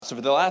So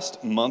for the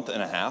last month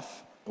and a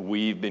half,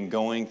 we've been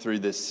going through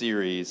this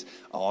series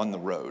on the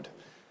road.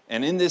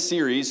 And in this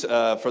series,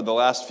 for the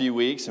last few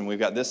weeks, and we've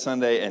got this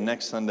Sunday and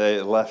next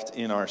Sunday left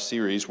in our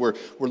series, we're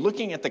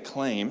looking at the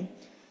claim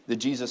that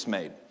Jesus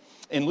made.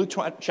 In Luke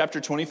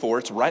chapter 24,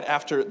 it's right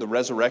after the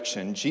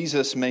resurrection,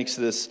 Jesus makes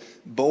this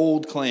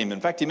bold claim.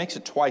 In fact, he makes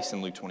it twice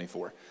in Luke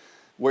 24,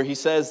 where he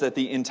says that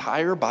the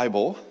entire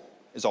Bible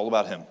is all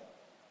about him.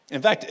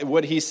 In fact,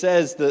 what he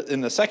says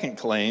in the second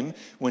claim,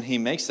 when he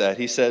makes that,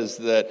 he says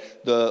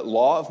that the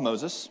law of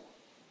Moses,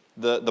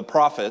 the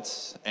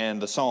prophets,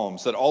 and the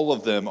Psalms, that all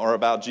of them are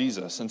about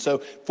Jesus. And so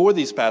for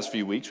these past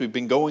few weeks, we've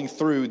been going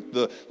through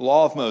the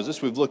law of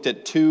Moses. We've looked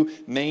at two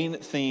main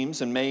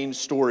themes and main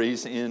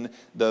stories in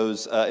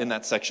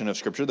that section of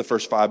Scripture, the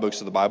first 5 books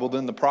of the Bible.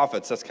 Then the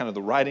prophets, that's kind of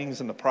the writings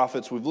and the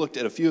prophets. We've looked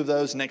at a few of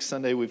those. Next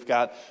Sunday, we've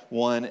got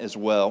one as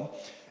well.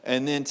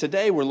 And then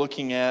today, we're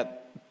looking at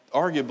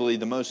arguably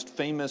the most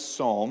famous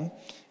psalm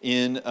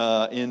in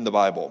the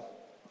Bible,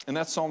 and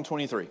that's Psalm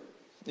 23.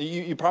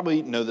 You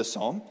probably know this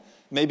psalm.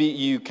 Maybe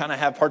you kind of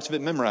have parts of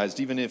it memorized,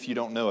 even if you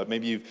don't know it.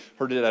 Maybe you've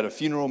heard it at a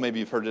funeral, maybe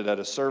you've heard it at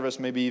a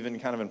service, maybe even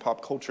kind of in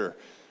pop culture.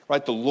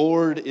 Right? The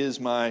Lord is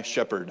my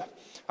shepherd,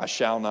 I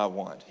shall not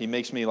want. He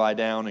makes me lie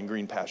down in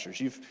green pastures.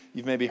 You've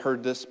maybe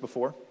heard this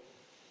before.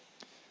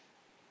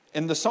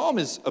 And the psalm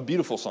is a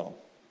beautiful psalm.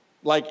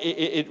 Like,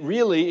 it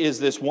really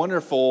is this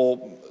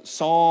wonderful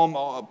psalm,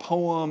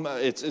 poem.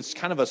 It's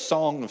kind of a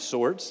song of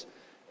sorts.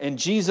 And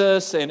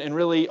Jesus and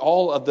really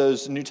all of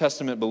those New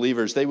Testament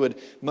believers, they would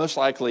most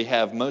likely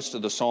have most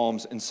of the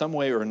Psalms in some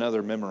way or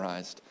another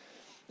memorized.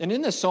 And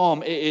in this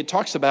psalm, it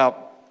talks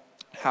about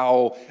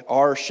how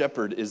our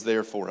shepherd is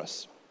there for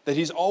us. That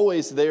he's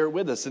always there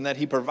with us, and that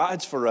he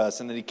provides for us,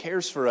 and that he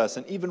cares for us.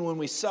 And even when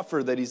we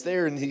suffer, that he's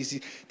there, and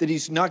that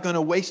he's not going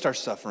to waste our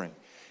suffering.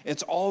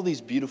 It's all these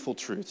beautiful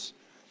truths.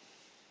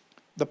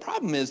 The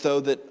problem is, though,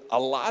 that a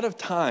lot of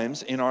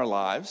times in our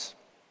lives,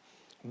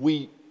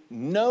 we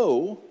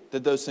know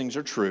that those things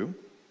are true,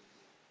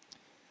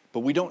 but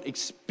we don't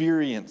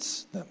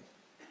experience them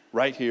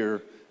right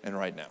here and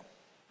right now.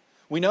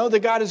 We know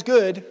that God is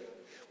good.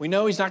 We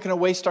know he's not going to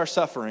waste our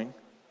suffering,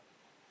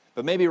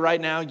 but maybe right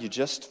now you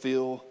just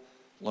feel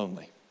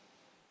lonely.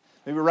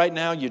 Maybe right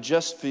now you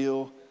just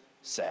feel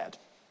sad.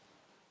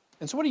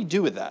 And so what do you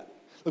do with that?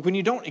 Look, when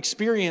you don't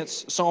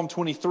experience Psalm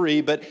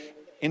 23, but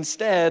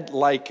instead,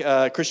 like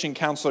Christian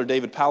counselor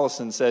David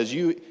Powlison says,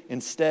 you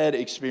instead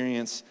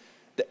experience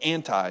the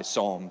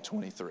anti-Psalm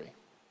 23.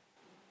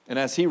 And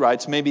as he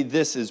writes, maybe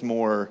this is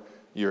more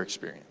your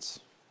experience.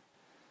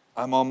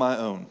 I'm on my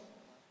own.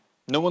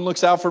 No one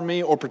looks out for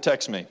me or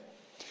protects me.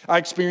 I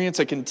experience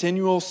a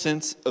continual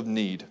sense of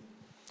need.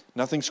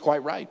 Nothing's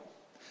quite right.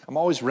 I'm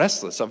always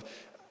restless.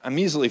 I'm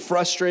easily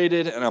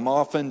frustrated, and I'm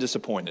often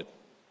disappointed.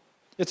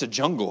 It's a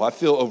jungle. I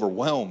feel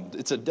overwhelmed.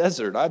 It's a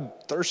desert. I'm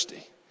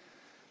thirsty.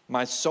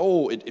 My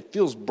soul, it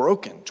feels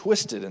broken,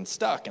 twisted, and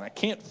stuck, and I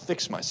can't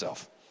fix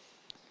myself.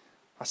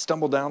 I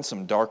stumble down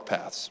some dark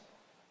paths.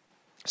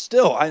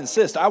 Still, I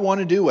insist. I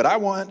want to do what I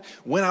want,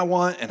 when I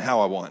want, and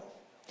how I want.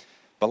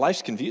 But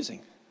life's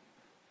confusing.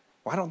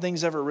 Why don't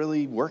things ever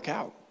really work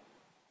out?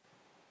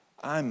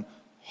 I'm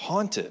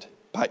haunted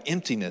by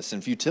emptiness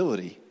and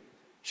futility,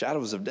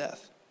 shadows of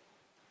death.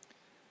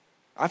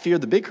 I fear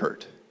the big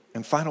hurt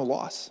and final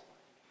loss.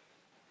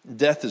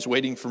 Death is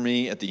waiting for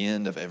me at the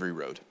end of every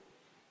road.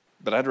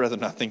 But I'd rather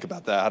not think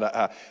about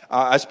that.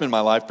 I spend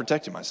my life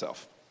protecting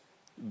myself.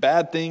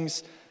 Bad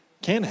things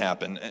can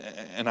happen,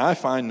 and I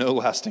find no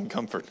lasting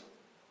comfort.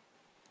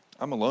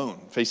 I'm alone,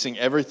 facing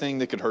everything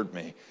that could hurt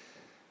me.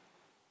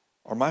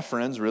 Are my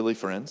friends really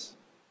friends?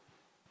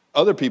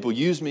 Other people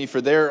use me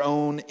for their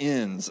own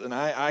ends, and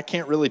I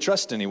can't really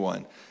trust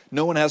anyone.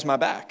 No one has my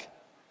back.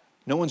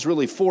 No one's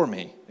really for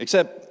me,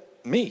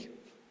 except me.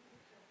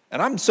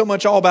 And I'm so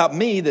much all about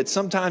me that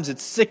sometimes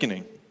it's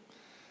sickening.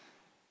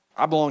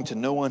 I belong to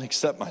no one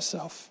except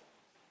myself.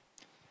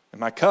 And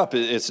my cup,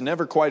 it's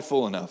never quite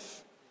full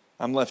enough.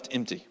 I'm left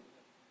empty.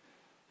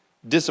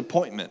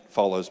 Disappointment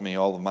follows me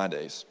all of my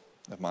days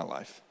of my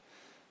life.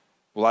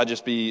 Will I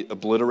just be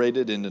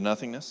obliterated into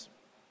nothingness?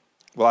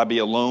 Will I be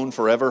alone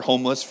forever,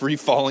 homeless, free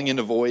falling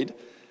into void?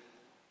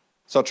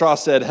 Sartre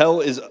said,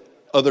 hell is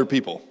other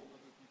people.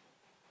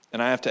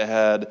 And I have to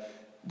add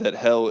that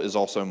hell is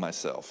also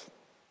myself.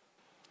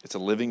 It's a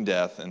living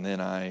death, and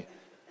then I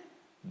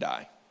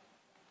die.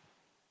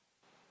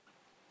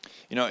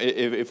 You know,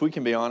 if we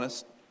can be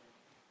honest,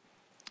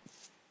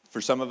 for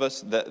some of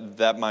us,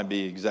 that might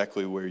be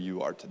exactly where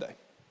you are today.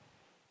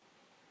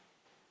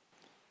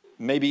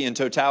 Maybe in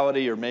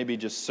totality, or maybe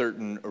just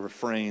certain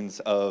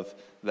refrains of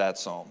that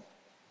psalm.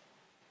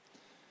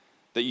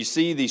 That you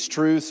see these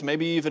truths,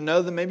 maybe you even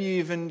know them, maybe you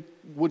even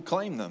would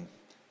claim them.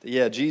 That,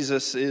 yeah,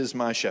 Jesus is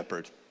my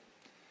shepherd.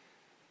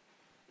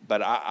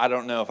 But I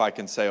don't know if I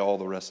can say all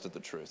the rest of the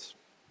truths.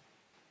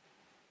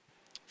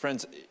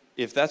 Friends,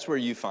 if that's where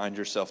you find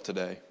yourself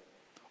today,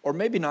 or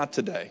maybe not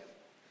today,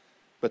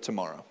 but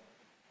tomorrow,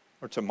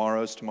 or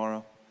tomorrow's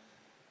tomorrow,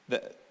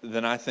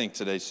 then I think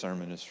today's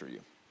sermon is for you.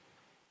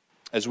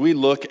 As we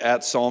look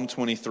at Psalm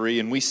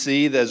 23, and we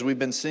see that, as we've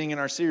been seeing in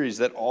our series,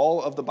 that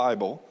all of the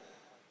Bible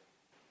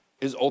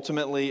is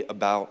ultimately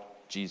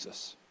about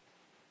Jesus.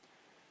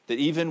 That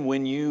even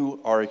when you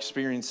are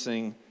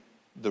experiencing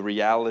the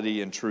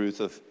reality and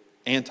truth of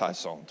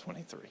anti-Psalm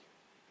 23,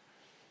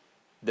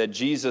 that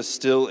Jesus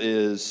still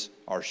is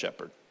our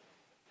shepherd.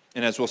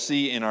 And as we'll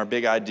see in our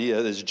big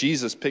idea, as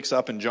Jesus picks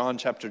up in John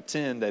chapter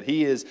 10, that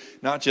he is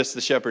not just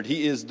the shepherd,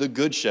 he is the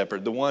good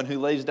shepherd, the one who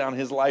lays down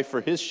his life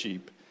for his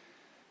sheep.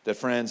 That,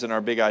 friends, in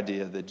our big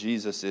idea, that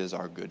Jesus is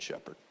our good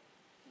shepherd.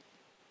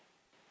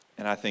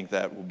 And I think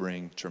that will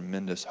bring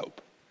tremendous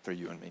hope for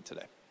you and me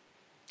today.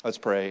 Let's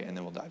pray, and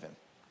then we'll dive in.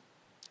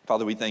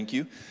 Father, we thank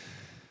you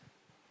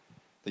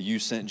that you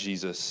sent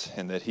Jesus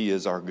and that he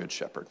is our good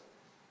shepherd.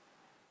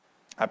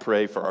 I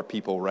pray for our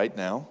people right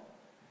now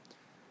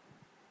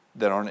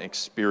that aren't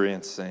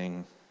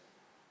experiencing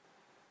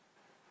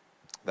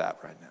that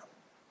right now.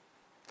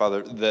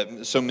 Father,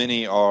 that so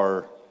many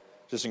are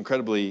just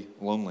incredibly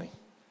lonely.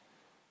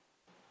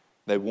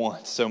 They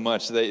want so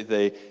much.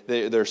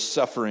 They're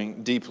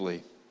suffering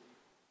deeply.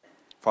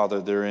 Father,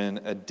 they're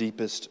in a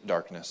deepest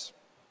darkness.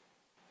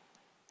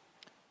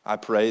 I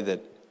pray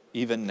that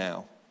even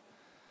now,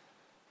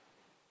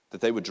 that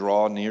they would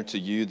draw near to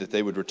you, that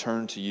they would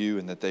return to you,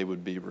 and that they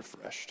would be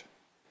refreshed.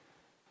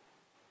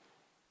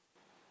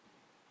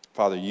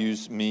 Father,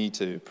 use me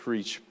to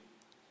preach,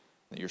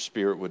 that your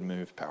Spirit would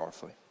move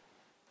powerfully.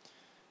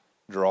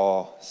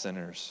 Draw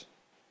sinners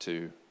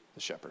to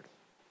the shepherd.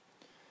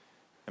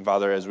 And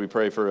Father, as we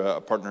pray for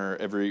a partner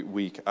every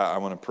week, I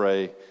want to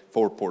pray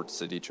for Port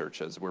City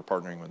Church as we're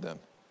partnering with them.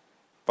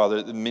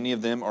 Father, many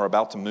of them are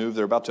about to move.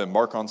 They're about to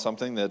embark on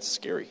something that's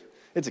scary.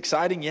 It's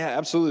exciting, yeah,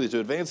 absolutely, to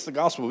advance the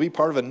gospel, be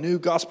part of a new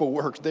gospel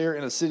work there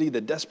in a city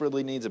that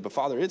desperately needs it. But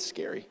Father, it's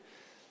scary.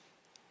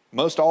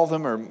 Most all of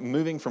them are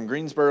moving from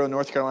Greensboro,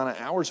 North Carolina,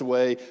 hours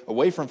away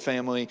from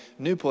family,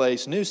 new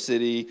place, new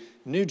city,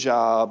 new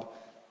job.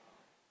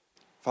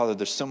 Father,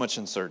 there's so much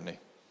uncertainty.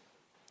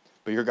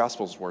 But your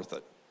gospel is worth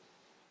it.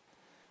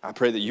 I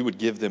pray that you would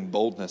give them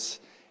boldness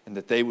and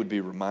that they would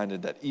be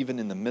reminded that even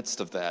in the midst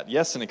of that,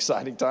 yes, an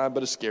exciting time,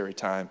 but a scary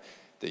time,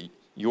 that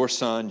your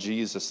Son,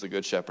 Jesus, the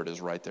Good Shepherd,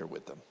 is right there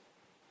with them.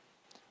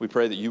 We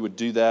pray that you would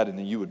do that and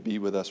that you would be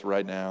with us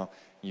right now.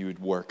 You would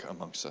work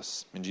amongst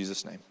us. In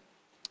Jesus' name,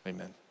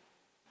 amen.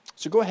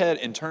 So go ahead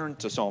and turn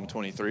to Psalm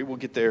 23. We'll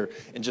get there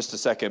in just a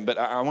second, but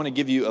I want to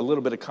give you a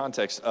little bit of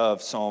context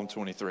of Psalm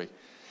 23.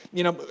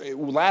 You know,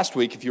 last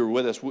week, if you were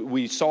with us,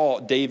 we saw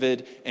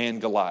David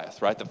and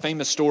Goliath, right? The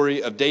famous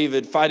story of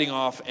David fighting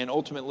off and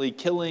ultimately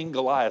killing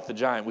Goliath, the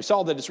giant. We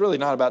saw that it's really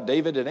not about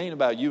David. It ain't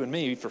about you and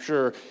me, for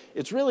sure.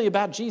 It's really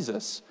about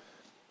Jesus.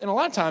 And a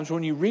lot of times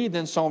when you read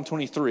then Psalm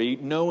 23,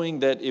 knowing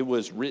that it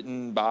was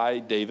written by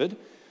David,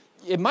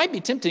 it might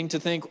be tempting to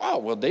think, oh,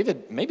 well,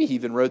 David, maybe he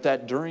even wrote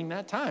that during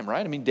that time,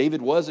 right? I mean,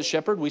 David was a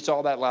shepherd. We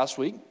saw that last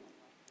week.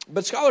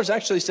 But scholars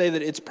actually say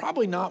that it's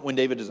probably not when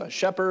David is a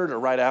shepherd or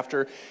right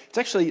after. It's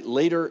actually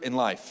later in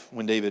life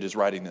when David is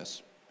writing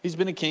this. He's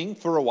been a king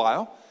for a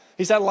while.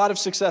 He's had a lot of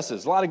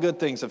successes. A lot of good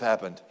things have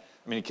happened.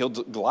 I mean, he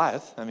killed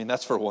Goliath. I mean,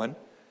 that's for one.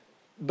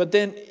 But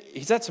then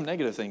he's had some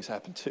negative things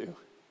happen too.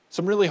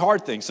 Some really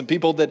hard things. Some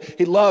people that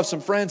he loved,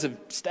 some friends have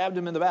stabbed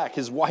him in the back.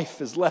 His wife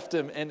has left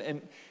him,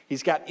 and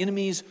he's got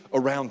enemies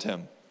around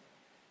him.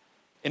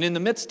 And in the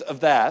midst of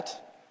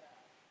that,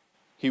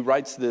 he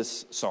writes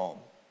this psalm.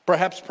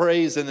 Perhaps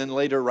prays and then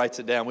later writes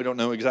it down. We don't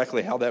know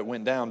exactly how that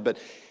went down, but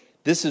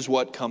this is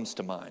what comes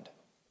to mind.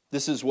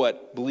 This is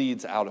what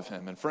bleeds out of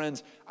him. And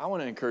friends, I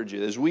want to encourage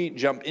you as we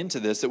jump into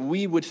this that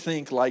we would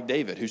think like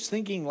David, who's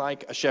thinking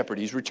like a shepherd.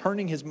 He's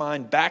returning his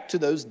mind back to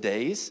those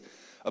days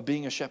of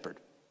being a shepherd.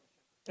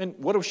 And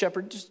what do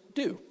shepherds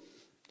do?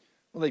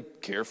 Well, they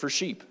care for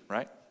sheep,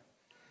 right?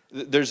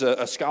 There's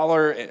a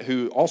scholar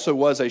who also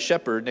was a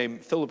shepherd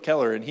named Philip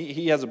Keller, and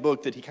he has a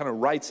book that he kind of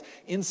writes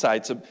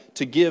insights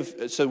to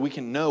give so we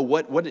can know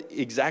what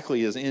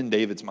exactly is in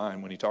David's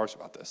mind when he talks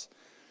about this.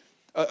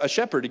 A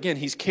shepherd, again,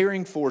 he's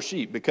caring for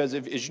sheep because,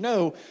 as you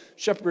know,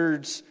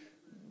 shepherds,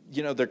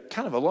 they're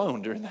kind of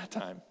alone during that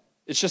time.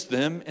 It's just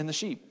them and the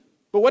sheep.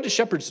 But what do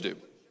shepherds do?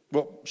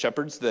 Well,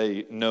 shepherds,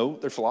 they know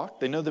their flock.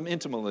 They know them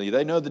intimately.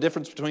 They know the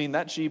difference between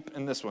that sheep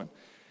and this one.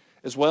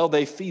 As well,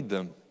 they feed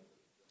them.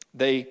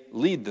 They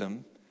lead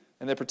them,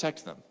 and they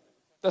protect them.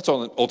 That's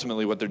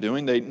ultimately what they're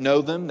doing. They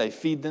know them, they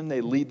feed them,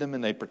 they lead them,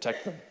 and they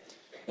protect them.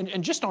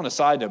 And just on a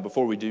side note,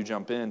 before we do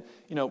jump in,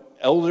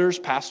 elders,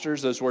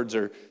 pastors, those words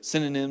are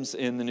synonyms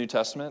in the New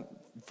Testament.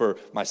 For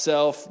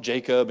myself,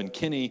 Jacob, and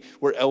Kenny,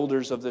 we're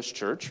elders of this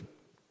church.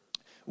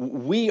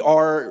 We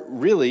are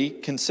really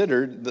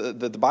considered,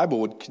 the Bible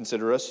would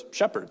consider us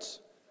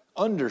shepherds,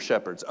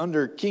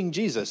 under King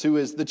Jesus, who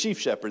is the chief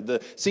shepherd,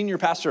 the senior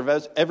pastor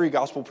of every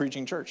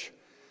gospel-preaching church.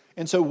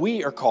 And so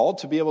we are called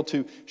to be able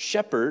to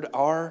shepherd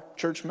our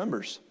church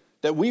members,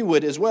 that we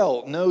would as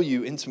well know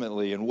you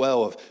intimately and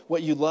well of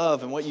what you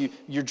love and what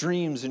your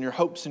dreams and your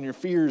hopes and your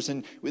fears,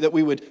 and that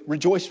we would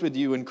rejoice with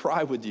you and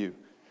cry with you.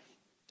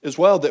 As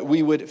well, that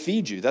we would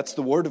feed you. That's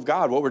the word of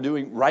God, what we're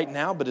doing right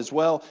now, but as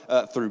well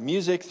through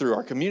music, through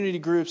our community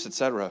groups,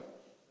 etc.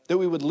 that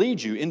we would lead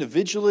you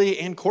individually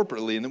and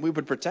corporately, and that we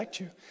would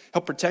protect you.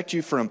 Help protect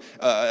you from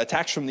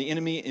attacks from the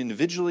enemy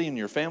individually in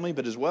your family,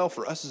 but as well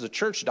for us as a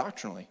church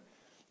doctrinally.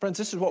 Friends,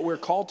 this is what we're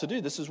called to do.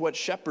 This is what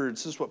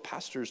shepherds, this is what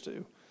pastors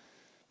do.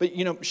 But,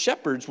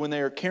 shepherds, when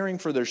they are caring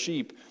for their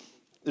sheep,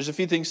 there's a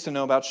few things to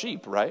know about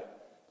sheep, right?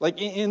 Like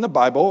in the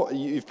Bible,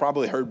 you've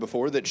probably heard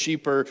before that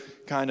sheep are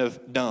kind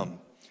of dumb.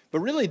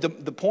 But really, the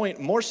point,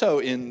 more so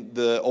in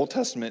the Old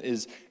Testament,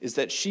 is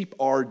that sheep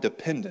are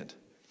dependent.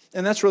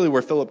 And that's really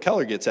where Philip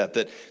Keller gets at,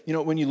 that,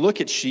 when you look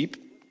at sheep,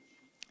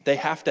 they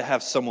have to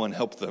have someone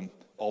help them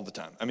all the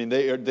time. I mean,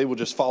 they will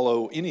just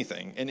follow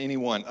anything and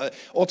anyone.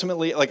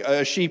 Ultimately, like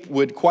a sheep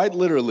would quite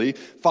literally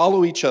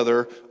follow each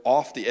other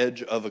off the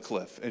edge of a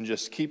cliff and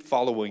just keep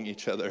following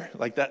each other.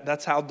 Like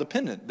that's how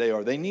dependent they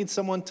are. They need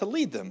someone to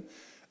lead them.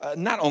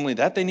 Not only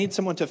that, they need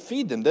someone to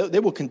feed them. They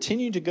will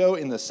continue to go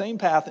in the same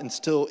path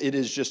until it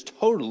is just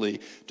totally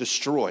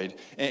destroyed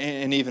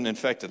and even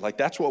infected. Like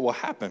that's what will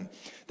happen.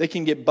 They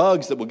can get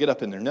bugs that will get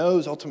up in their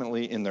nose,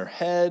 ultimately in their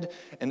head,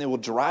 and they will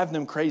drive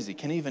them crazy,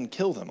 can even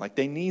kill them. Like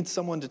they need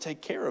someone to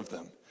take care of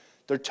them.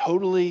 They're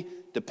totally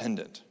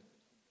dependent.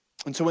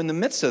 And so in the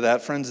midst of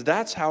that, friends,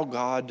 that's how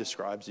God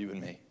describes you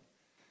and me.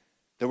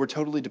 That we're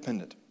totally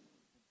dependent.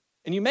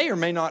 And you may or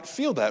may not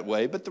feel that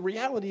way, but the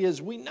reality is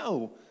we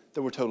know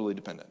that we're totally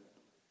dependent.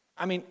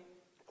 I mean,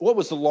 what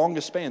was the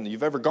longest span that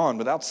you've ever gone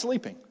without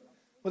sleeping,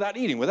 without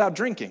eating, without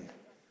drinking?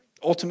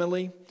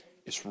 Ultimately,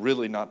 it's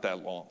really not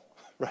that long,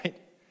 right?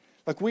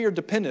 Like we are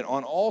dependent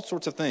on all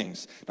sorts of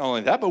things. Not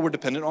only that, but we're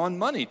dependent on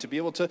money to be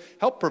able to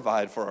help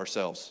provide for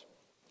ourselves.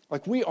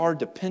 Like we are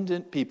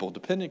dependent people,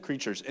 dependent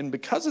creatures. And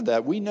because of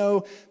that, we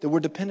know that we're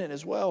dependent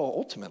as well,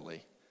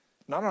 ultimately.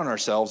 Not on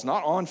ourselves,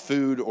 not on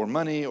food or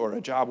money or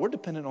a job. We're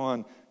dependent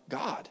on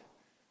God.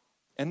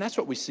 And that's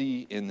what we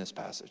see in this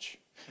passage.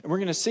 And we're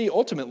going to see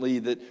ultimately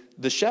that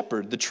the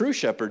shepherd, the true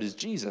shepherd, is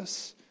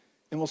Jesus.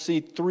 And we'll see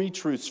three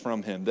truths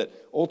from him that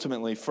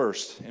ultimately,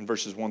 first, in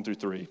verses 1 through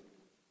 3,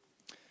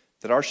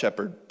 that our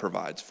shepherd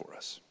provides for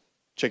us.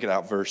 Check it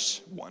out,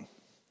 verse 1.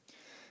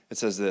 It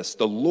says this,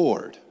 "The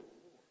Lord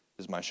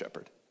is my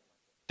shepherd."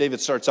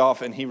 David starts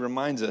off and he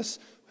reminds us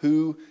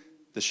who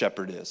the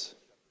shepherd is.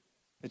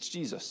 It's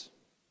Jesus.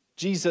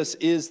 Jesus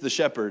is the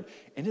shepherd.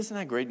 And isn't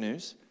that great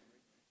news?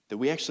 That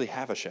we actually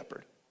have a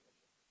shepherd.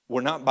 We're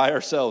not by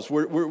ourselves.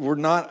 We're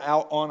not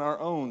out on our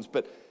own.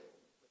 But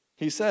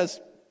he says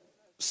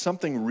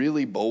something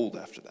really bold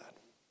after that.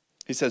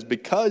 He says,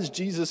 "Because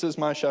Jesus is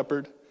my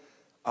shepherd,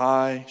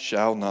 I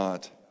shall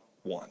not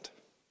want."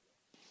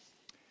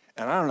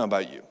 And I don't know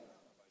about you,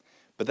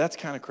 but that's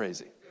kind of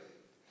crazy.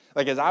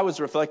 Like as I was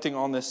reflecting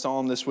on this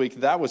psalm this week,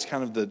 that was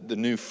kind of the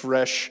new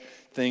fresh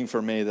thing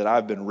for me that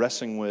I've been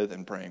wrestling with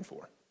and praying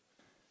for.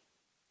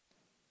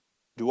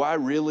 Do I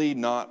really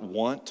not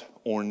want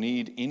or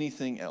need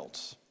anything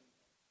else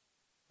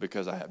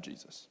because I have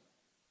Jesus?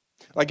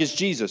 Like, is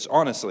Jesus,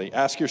 honestly,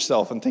 ask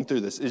yourself and think through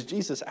this, is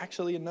Jesus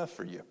actually enough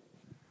for you?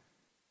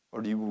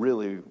 Or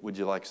would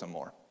you like some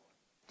more?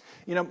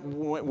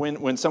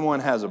 When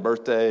someone has a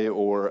birthday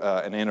or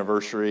an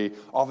anniversary,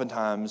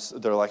 oftentimes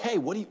they're like, "Hey,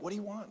 what do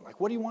you want? Like,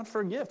 what do you want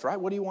for a gift, right?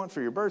 What do you want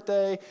for your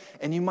birthday?"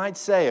 And you might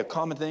say a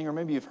common thing, or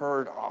maybe you've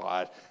heard,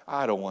 "Oh,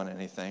 I don't want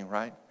anything,"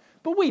 right?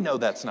 But we know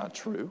that's not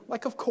true.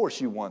 Like, of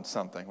course you want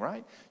something,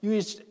 right? You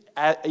just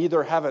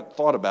either haven't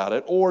thought about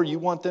it or you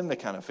want them to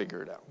kind of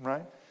figure it out,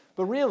 right?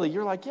 But really,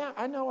 you're like, "Yeah,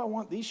 I know I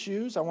want these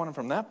shoes. I want them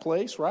from that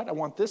place, right? I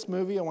want this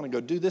movie. I want to go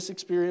do this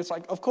experience."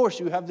 Like, of course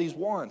you have these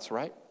wants,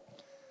 right?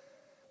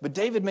 But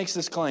David makes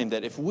this claim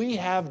that if we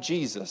have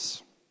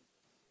Jesus,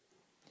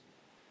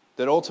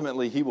 that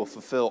ultimately he will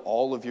fulfill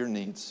all of your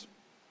needs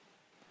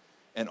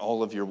and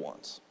all of your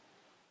wants.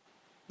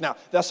 Now,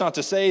 that's not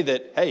to say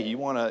that, hey, you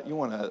want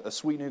a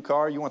sweet new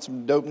car, you want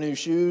some dope new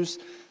shoes,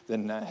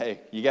 then, hey,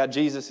 you got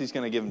Jesus, he's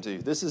going to give them to you.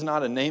 This is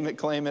not a name it,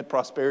 claim it,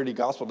 prosperity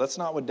gospel. That's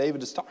not what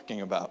David is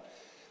talking about.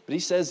 But he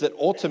says that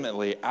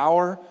ultimately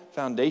our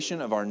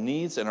foundation of our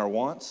needs and our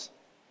wants,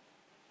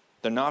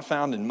 they're not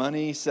found in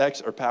money,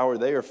 sex, or power.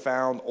 They are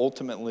found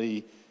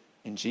ultimately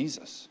in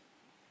Jesus.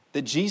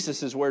 That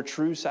Jesus is where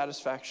true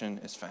satisfaction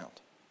is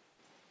found.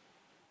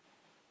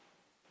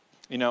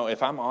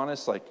 If I'm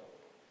honest,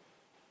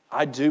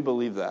 I do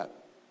believe that,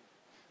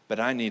 but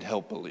I need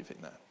help believing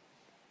that.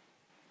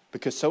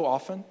 Because so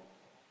often,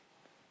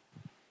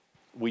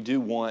 we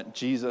do want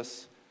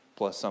Jesus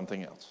plus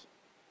something else.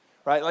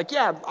 Right?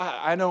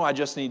 I know I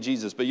just need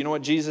Jesus, but you know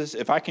what, Jesus?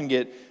 If I can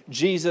get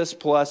Jesus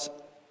plus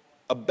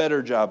a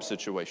better job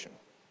situation,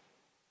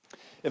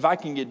 if I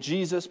can get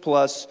Jesus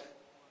plus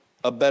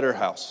a better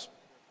house,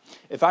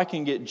 if I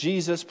can get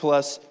Jesus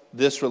plus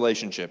this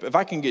relationship, if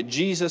I can get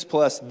Jesus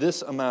plus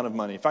this amount of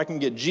money, if I can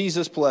get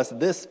Jesus plus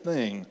this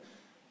thing,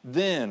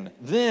 then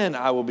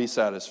I will be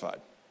satisfied.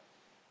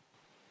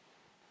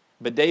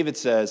 But David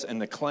says, and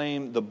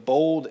the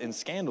bold and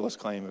scandalous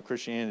claim of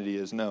Christianity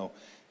is no,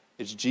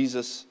 it's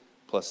Jesus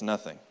plus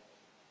nothing.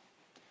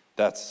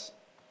 That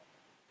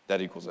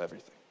equals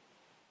everything.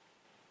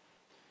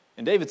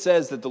 And David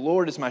says that the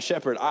Lord is my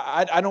shepherd.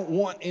 I don't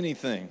want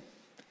anything.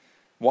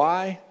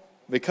 Why?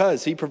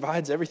 Because he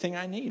provides everything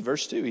I need.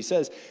 Verse 2, he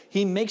says,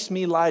 he makes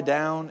me lie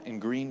down in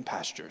green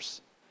pastures.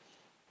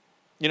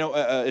 You know,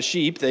 a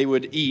sheep, they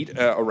would eat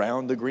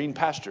around the green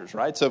pastures,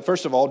 right? So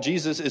first of all,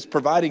 Jesus is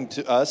providing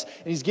to us,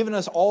 and he's given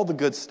us all the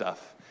good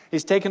stuff.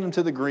 He's taken them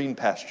to the green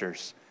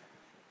pastures.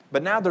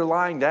 But now they're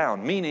lying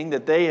down, meaning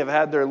that they have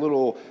had their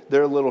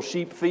little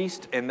sheep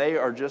feast, and they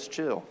are just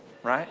chill,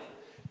 right?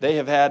 They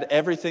have had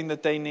everything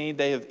that they need.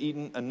 They have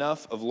eaten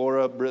enough of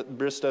Laura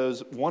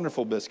Bristow's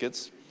wonderful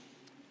biscuits.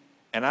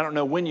 And I don't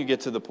know when you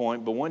get to the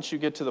point, but once you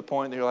get to the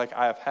point that you're like,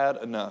 I have had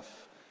enough,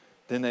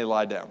 then they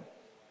lie down,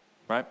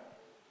 right?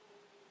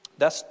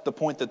 That's the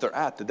point that they're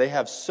at, that they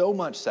have so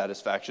much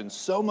satisfaction,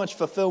 so much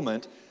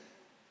fulfillment,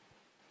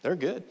 they're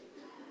good.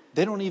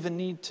 They don't even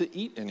need to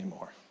eat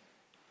anymore.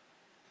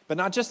 But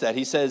not just that,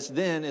 he says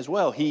then as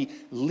well, he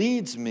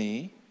leads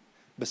me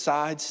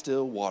beside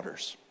still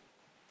waters.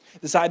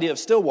 This idea of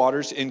still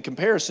waters in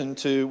comparison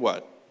to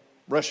what?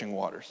 Rushing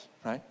waters,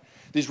 right?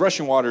 These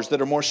rushing waters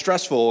that are more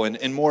stressful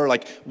and more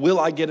like, will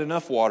I get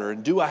enough water?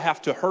 And do I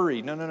have to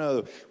hurry?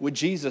 No. With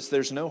Jesus,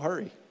 there's no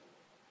hurry.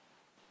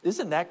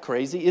 Isn't that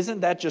crazy?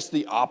 Isn't that just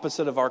the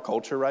opposite of our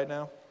culture right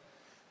now?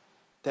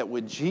 That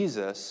with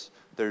Jesus,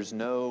 there's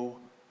no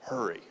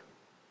hurry.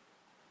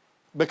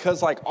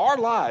 Because like our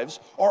lives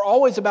are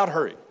always about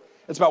hurry.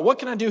 It's about what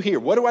can I do here?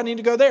 What do I need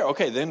to go there?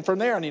 Okay, then from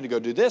there I need to go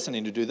do this. I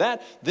need to do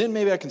that. Then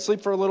maybe I can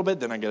sleep for a little bit.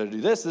 Then I got to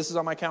do this. This is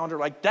on my calendar.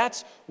 Like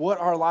that's what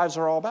our lives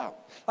are all about.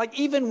 Like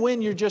even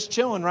when you're just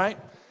chilling, right?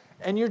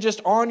 And you're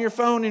just on your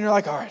phone and you're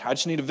like, all right, I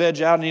just need to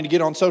veg out. I need to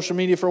get on social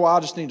media for a while. I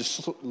just need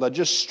to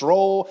just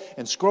stroll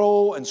and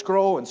scroll and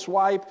scroll and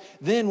swipe.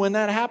 Then when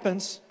that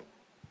happens,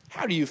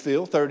 how do you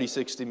feel 30,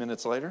 60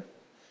 minutes later?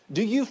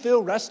 Do you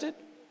feel rested?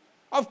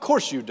 Of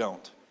course you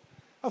don't.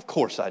 Of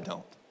course I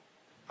don't.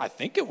 I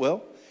think it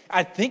will.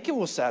 I think it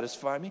will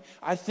satisfy me.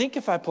 I think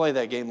if I play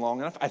that game long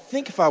enough, I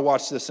think if I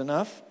watch this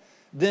enough,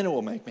 then it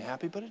will make me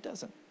happy, but it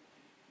doesn't.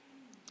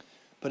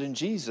 But in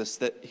Jesus,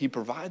 that he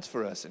provides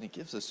for us and he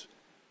gives us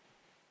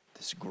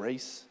this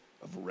grace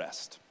of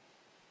rest.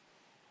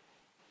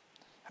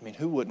 I mean,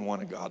 who wouldn't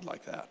want a God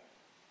like that?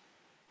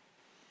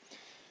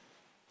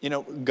 You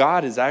know,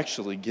 God has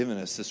actually given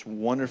us this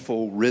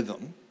wonderful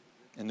rhythm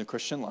in the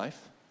Christian life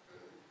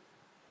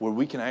where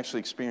we can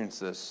actually experience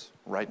this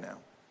right now.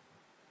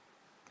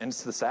 And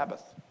it's the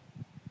Sabbath.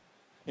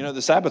 You know,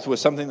 the Sabbath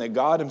was something that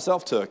God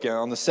himself took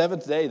on the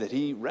seventh day that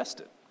he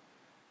rested.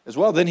 As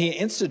well, then he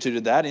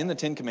instituted that in the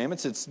Ten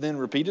Commandments. It's then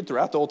repeated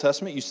throughout the Old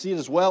Testament. You see it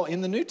as well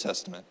in the New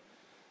Testament.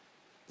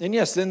 And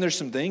yes, then there's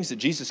some things that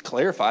Jesus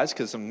clarifies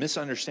because some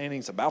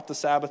misunderstandings about the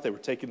Sabbath. They were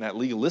taking that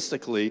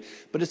legalistically.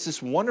 But it's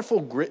this wonderful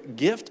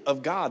gift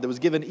of God that was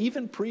given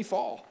even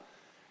pre-fall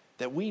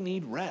that we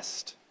need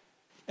rest.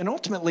 And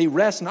ultimately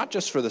rest not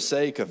just for the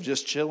sake of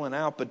just chilling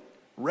out, but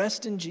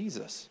rest in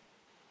Jesus.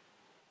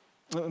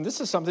 And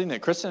this is something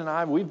that Kristen and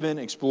I, we've been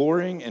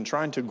exploring and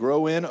trying to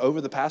grow in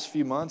over the past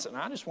few months. And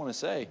I just want to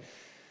say,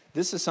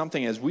 this is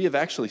something as we have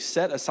actually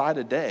set aside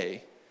a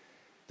day,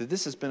 that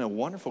this has been a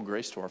wonderful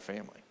grace to our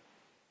family.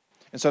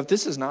 And so if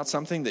this is not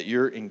something that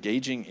you're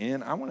engaging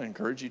in, I want to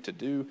encourage you to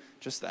do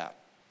just that.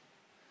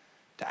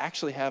 To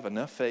actually have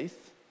enough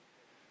faith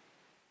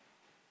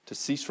to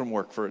cease from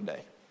work for a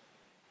day.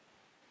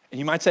 And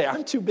you might say,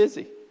 I'm too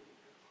busy.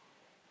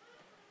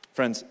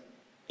 Friends,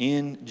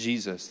 in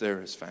Jesus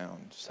there is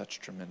found such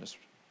tremendous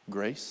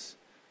grace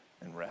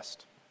and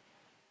rest.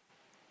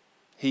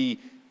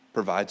 He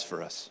provides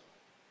for us.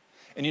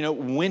 And you know,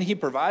 when he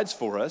provides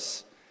for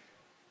us,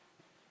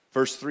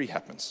 verse 3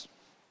 happens.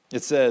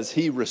 It says,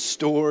 he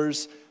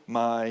restores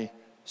my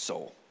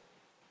soul.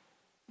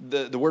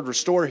 The word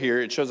restore here,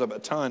 it shows up a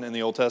ton in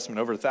the Old Testament,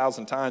 over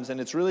 1,000 times, and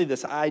it's really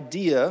this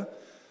idea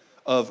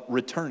of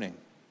returning.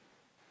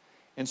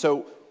 And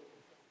so,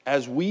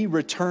 as we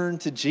return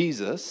to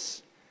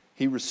Jesus,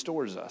 he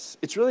restores us.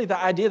 It's really the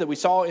idea that we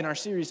saw in our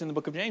series in the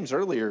book of James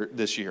earlier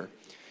this year,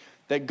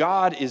 that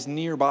God is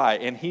nearby,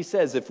 and he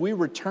says if we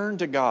return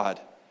to God,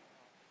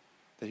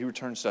 that he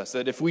returns to us,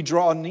 that if we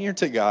draw near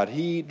to God,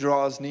 he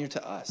draws near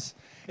to us.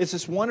 It's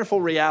this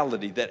wonderful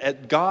reality that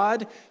at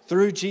God,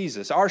 through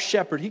Jesus, our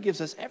shepherd, he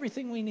gives us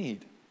everything we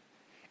need.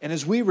 And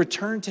as we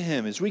return to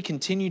him, as we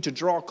continue to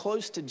draw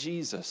close to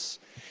Jesus,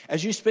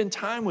 as you spend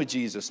time with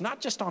Jesus, not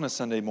just on a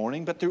Sunday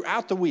morning, but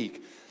throughout the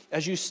week,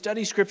 as you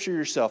study Scripture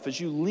yourself, as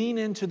you lean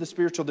into the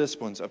spiritual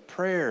disciplines of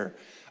prayer,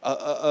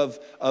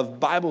 of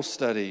Bible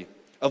study,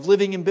 of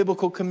living in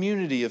biblical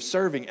community, of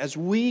serving, as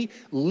we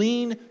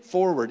lean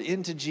forward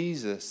into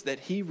Jesus,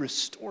 that he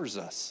restores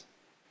us.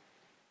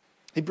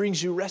 He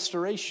brings you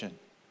restoration.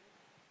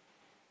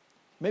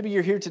 Maybe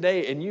you're here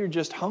today and you're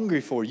just hungry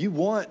for it. You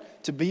want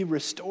to be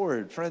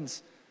restored.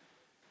 Friends,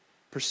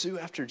 pursue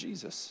after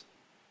Jesus.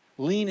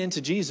 Lean into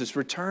Jesus.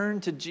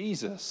 Return to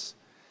Jesus.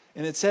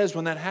 And it says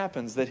when that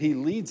happens that he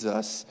leads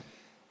us.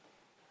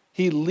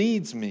 He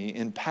leads me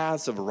in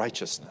paths of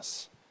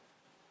righteousness.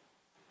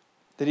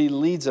 That he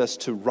leads us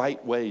to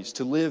right ways,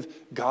 to live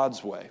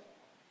God's way.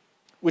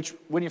 Which,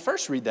 when you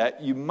first read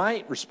that, you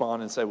might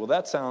respond and say, well,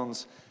 that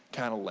sounds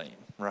kind of lame,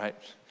 right?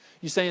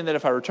 You're saying that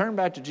if I return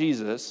back to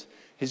Jesus,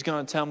 He's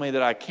going to tell me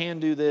that I can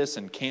do this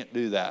and can't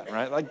do that,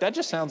 right? Like that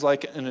just sounds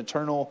like an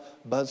eternal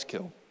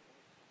buzzkill.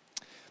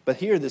 But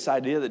here, this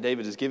idea that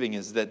David is giving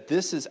is that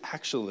this is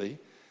actually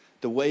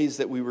the ways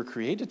that we were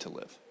created to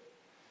live.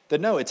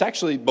 That no, it's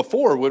actually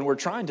before, when we're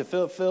trying to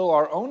fulfill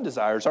our own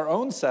desires, our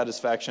own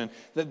satisfaction,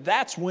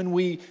 that's when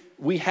we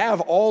have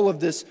all of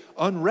this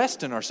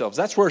unrest in ourselves.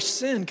 That's where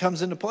sin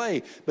comes into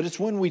play. But it's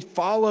when we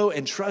follow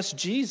and trust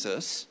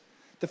Jesus,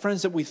 the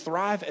friends, that we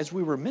thrive as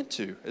we were meant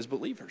to as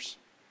believers.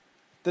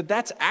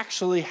 That's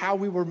actually how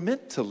we were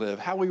meant to live,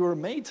 how we were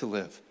made to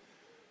live.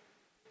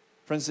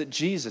 Friends, that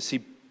Jesus,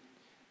 He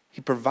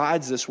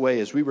provides this way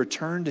as we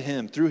return to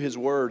Him through His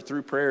word,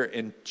 through prayer,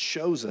 and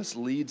shows us,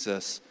 leads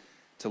us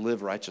to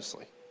live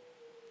righteously.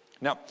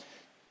 Now,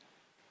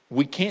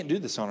 we can't do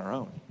this on our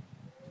own.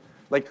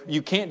 Like,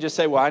 you can't just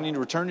say, well, I need to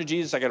return to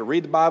Jesus, I got to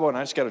read the Bible, and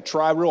I just got to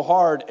try real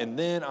hard, and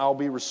then I'll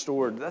be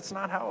restored. That's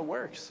not how it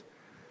works.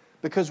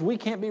 Because we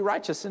can't be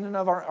righteous in and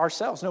of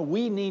ourselves. No,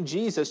 we need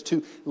Jesus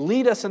to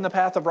lead us in the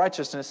path of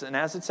righteousness, and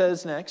as it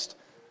says next,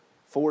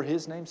 for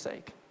His name's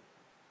sake.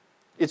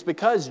 It's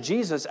because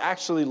Jesus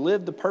actually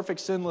lived the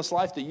perfect sinless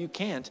life that you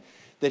can't,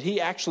 that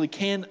He actually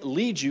can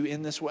lead you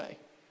in this way.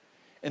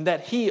 And that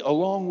He,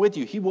 along with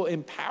you, He will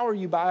empower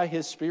you by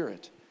His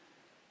Spirit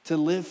to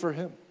live for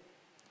Him,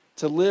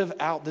 to live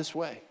out this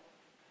way.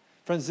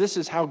 Friends, this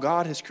is how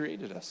God has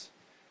created us.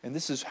 And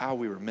this is how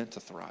we were meant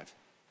to thrive.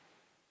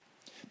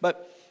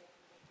 But,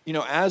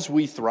 as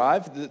we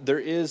thrive, there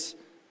is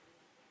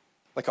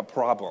like a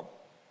problem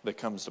that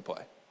comes to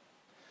play.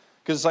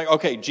 Because it's like,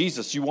 okay,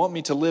 Jesus, you want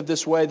me to live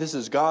this way. This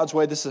is God's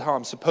way. This is how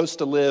I'm supposed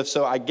to live.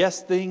 So I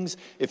guess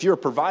if you're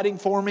providing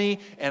for me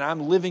and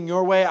I'm living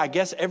your way, I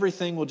guess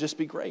everything will just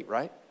be great,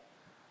 right?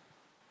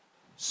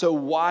 So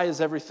why is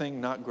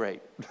everything not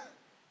great?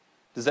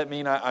 Does that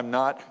mean I'm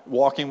not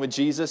walking with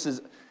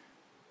Jesus?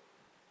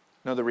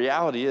 No, the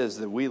reality is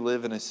that we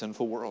live in a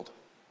sinful world.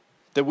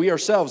 That we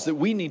ourselves, that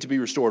we need to be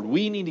restored.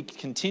 We need to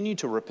continue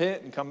to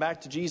repent and come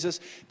back to Jesus.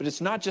 But it's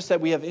not just that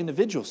we have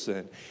individual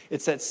sin.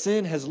 It's that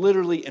sin has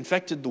literally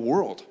infected the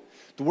world.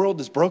 The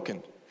world is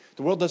broken.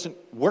 The world doesn't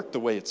work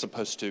the way it's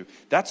supposed to.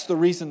 That's the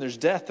reason there's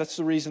death. That's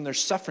the reason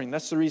there's suffering.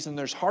 That's the reason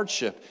there's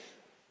hardship.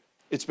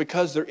 It's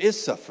because there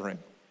is suffering.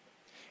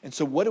 And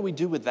so what do we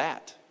do with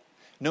that?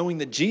 Knowing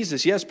that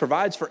Jesus, yes,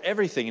 provides for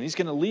everything. And He's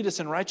going to lead us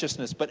in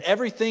righteousness. But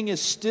everything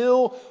is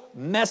still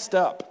messed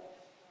up.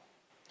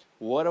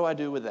 What do I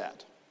do with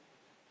that?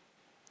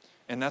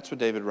 And that's what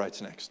David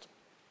writes next.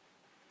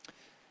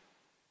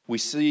 We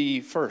see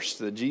first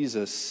that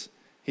Jesus,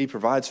 He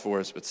provides for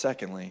us, but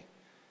secondly,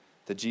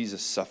 that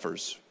Jesus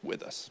suffers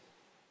with us.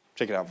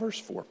 Check it out, verse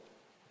 4.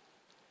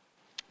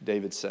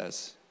 David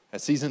says,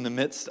 as he's in the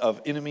midst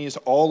of enemies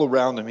all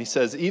around him, he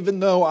says,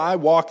 even though I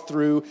walk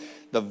through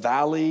the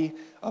valley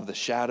of the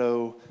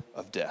shadow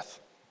of death.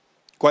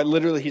 Quite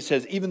literally, he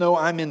says, even though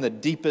I'm in the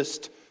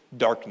deepest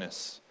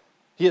darkness.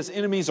 He has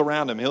enemies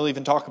around him. He'll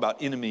even talk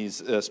about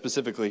enemies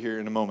specifically here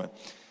in a moment.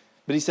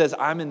 But he says,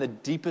 I'm in the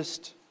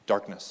deepest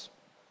darkness.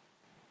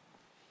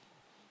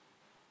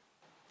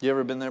 You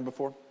ever been there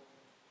before?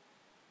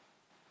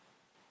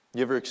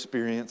 You ever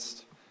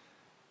experienced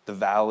the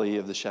valley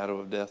of the shadow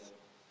of death?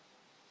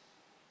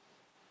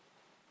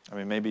 I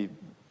mean, maybe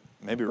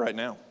right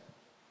now.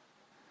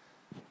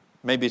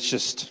 Maybe it's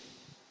just,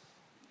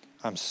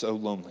 I'm so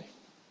lonely.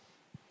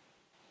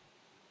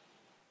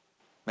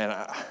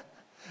 Man,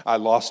 I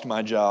lost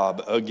my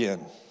job again.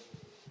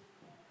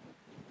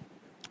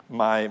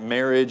 My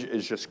marriage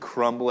is just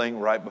crumbling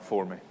right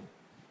before me.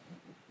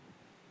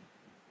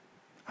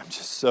 I'm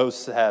just so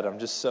sad. I'm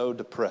just so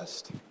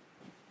depressed.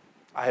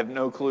 I have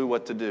no clue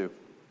what to do.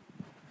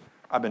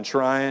 I've been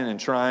trying and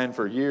trying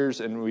for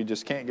years, and we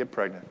just can't get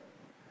pregnant.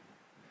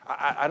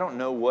 I don't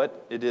know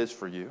what it is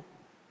for you.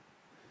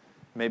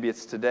 Maybe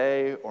it's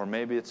today, or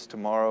maybe it's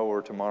tomorrow,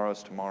 or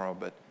tomorrow's tomorrow.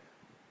 But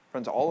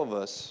friends, all of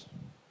us,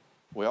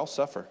 we all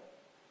suffer.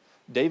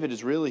 David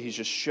he's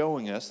just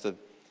showing us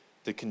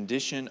the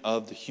condition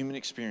of the human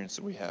experience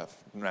that we have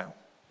now.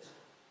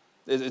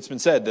 It's been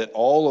said that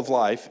all of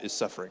life is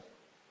suffering.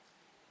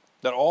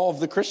 That all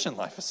of the Christian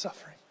life is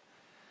suffering.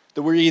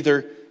 That we're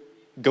either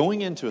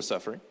going into a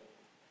suffering,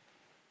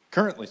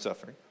 currently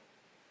suffering,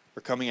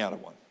 or coming out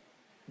of one.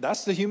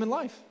 That's the human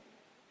life.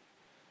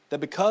 That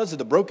because of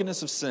the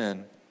brokenness of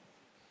sin,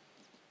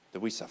 that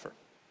we suffer.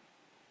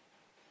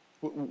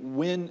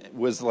 When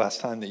was the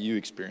last time that you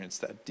experienced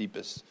that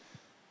deepest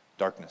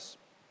darkness?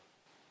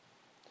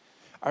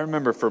 I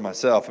remember for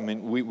myself,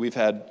 we've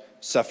had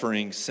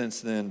suffering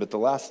since then, but the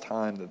last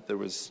time that there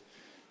was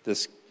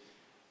this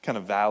kind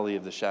of valley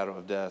of the shadow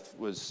of death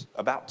was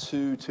about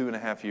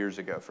 2.5 years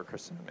ago for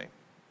Kristen and me.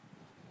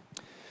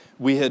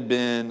 We'd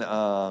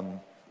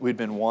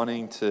been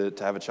wanting to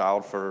have a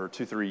child for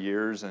 2-3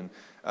 years, and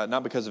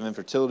not because of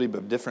infertility,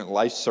 but different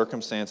life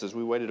circumstances.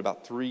 We waited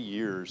about 3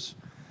 years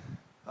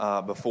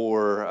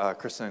before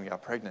Kristen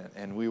got pregnant,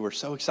 and we were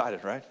so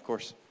excited, right? Of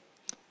course.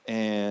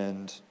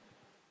 And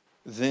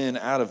then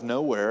out of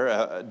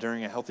nowhere,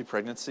 during a healthy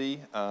pregnancy,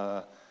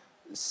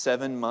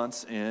 7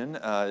 months in,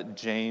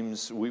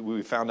 James,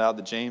 we found out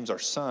that James, our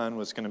son,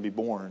 was going to be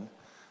born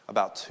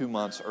about 2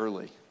 months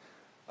early.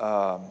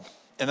 And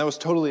that was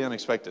totally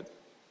unexpected.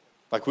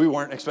 Like, we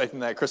weren't expecting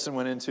that. Kristen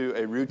went into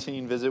a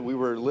routine visit. We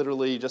were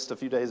literally just a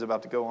few days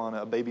about to go on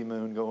a baby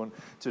moon, going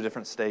to a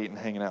different state and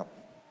hanging out.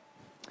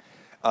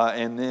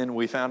 And then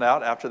we found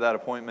out after that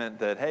appointment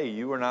that, hey,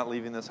 you are not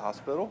leaving this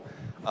hospital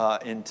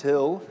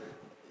until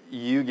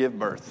you give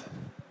birth.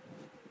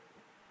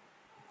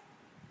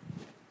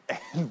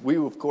 And we,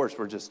 of course,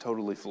 were just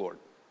totally floored.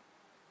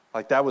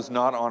 Like, that was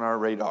not on our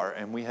radar,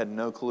 and we had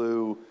no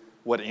clue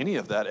what any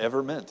of that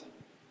ever meant.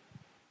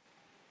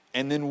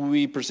 And then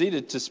we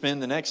proceeded to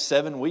spend the next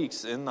 7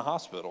 weeks in the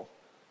hospital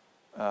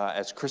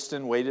as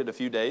Kristen waited a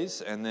few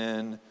days, and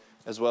then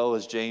as well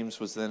as James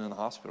was then in the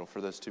hospital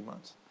for those 2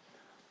 months.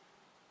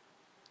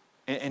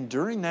 And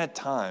during that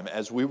time,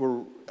 as we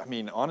were,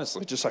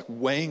 honestly, just like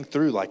weighing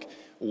through, like,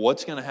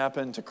 what's going to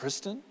happen to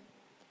Kristen?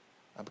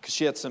 Because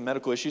she had some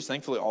medical issues.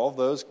 Thankfully, all of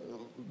those,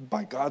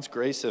 by God's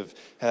grace,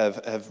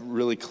 have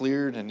really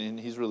cleared, and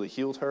He's really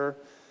healed her.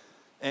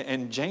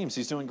 And James,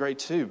 he's doing great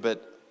too.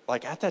 But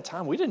like, at that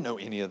time, we didn't know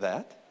any of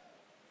that.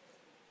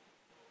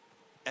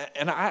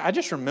 And I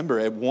just remember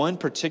at one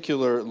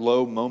particular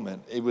low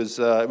moment, it was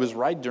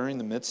right during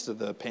the midst of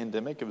the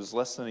pandemic. It was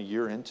less than a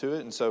year into it.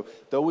 And so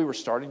though we were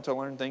starting to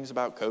learn things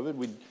about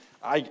COVID,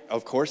 I,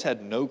 of course,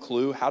 had no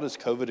clue. How does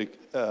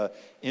COVID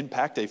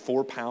impact a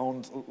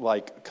 4-pound,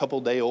 like,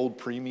 couple-day-old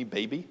preemie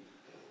baby?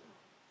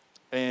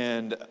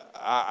 And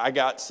I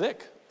got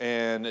sick.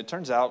 And it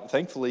turns out,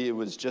 thankfully, it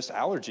was just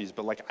allergies.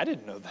 But, like, I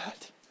didn't know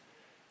that.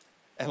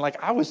 And,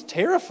 like, I was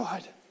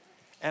terrified.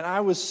 And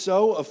I was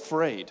so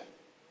afraid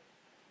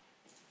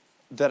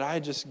that I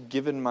had just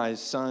given my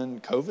son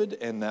COVID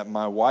and that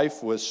my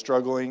wife was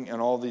struggling in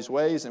all these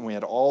ways. And we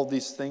had all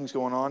these things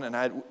going on. And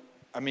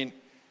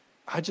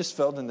I just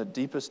felt in the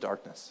deepest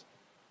darkness.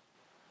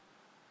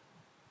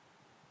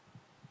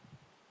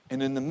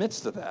 And in the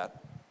midst of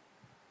that,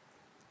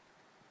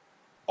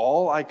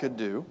 all I could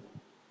do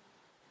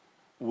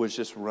was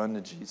just run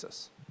to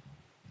Jesus.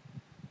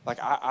 Like,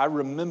 I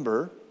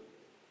remember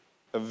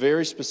a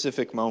very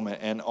specific moment,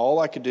 and all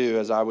I could do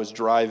as I was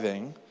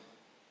driving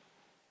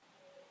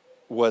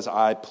was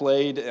I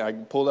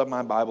pulled up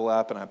my Bible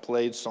app and I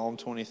played Psalm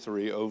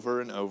 23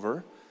 over and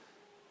over,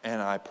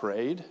 and I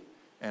prayed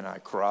and I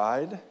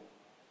cried.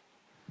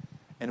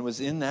 And it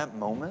was in that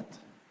moment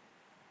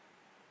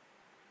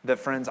that,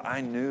 friends,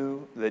 I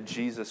knew that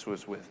Jesus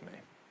was with me.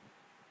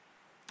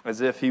 As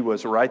if He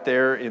was right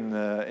there in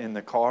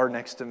the car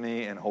next to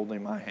me and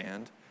holding my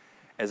hand,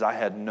 as I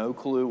had no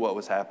clue what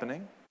was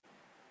happening,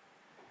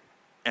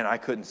 and I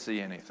couldn't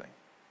see anything.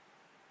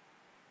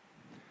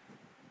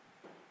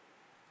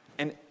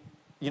 And,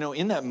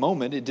 in that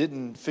moment, it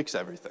didn't fix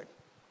everything.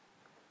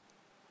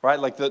 Right?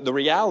 Like, the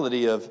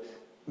reality of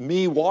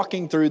me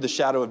walking through the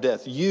shadow of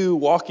death, you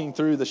walking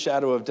through the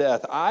shadow of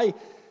death, I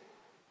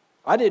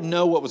didn't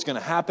know what was going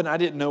to happen. I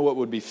didn't know what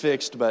would be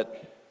fixed,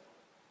 but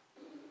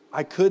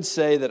I could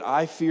say that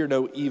I fear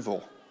no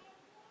evil.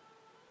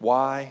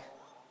 Why?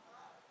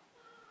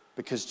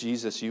 Because,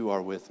 Jesus, you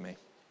are with me.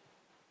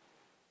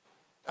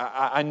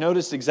 I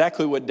noticed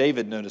exactly what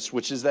David noticed,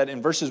 which is that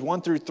in verses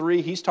 1 through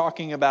 3, he's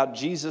talking about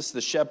Jesus,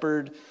 the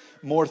shepherd,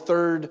 more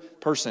third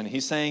person.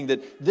 He's saying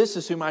that this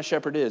is who my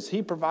shepherd is.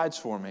 He provides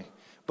for me.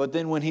 But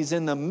then when he's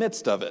in the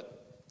midst of it,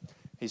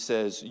 he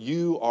says,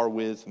 you are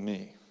with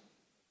me.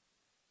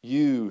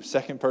 You,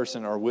 second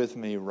person, are with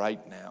me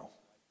right now.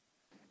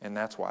 And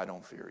that's why I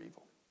don't fear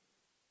evil.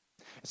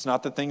 It's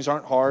not that things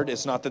aren't hard.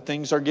 It's not that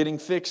things are getting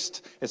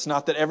fixed. It's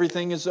not that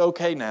everything is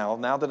okay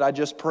now that I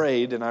just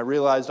prayed and I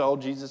realized, oh,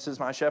 Jesus is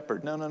my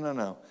shepherd.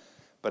 No.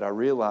 But I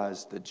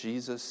realized that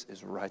Jesus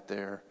is right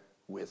there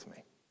with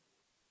me.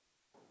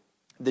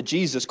 That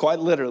Jesus, quite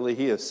literally,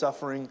 He is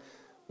suffering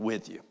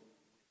with you.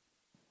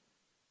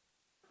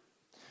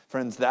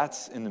 Friends,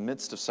 that's in the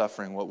midst of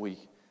suffering what we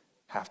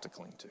have to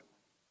cling to.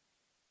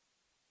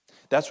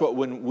 That's what,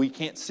 when we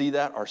can't see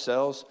that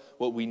ourselves,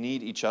 what we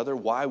need each other,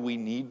 why we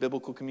need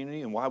biblical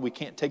community, and why we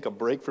can't take a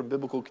break from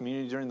biblical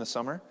community during the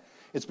summer.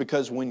 It's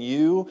because when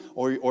you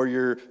or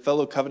your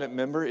fellow covenant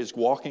member is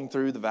walking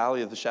through the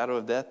valley of the shadow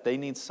of death, they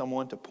need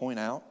someone to point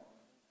out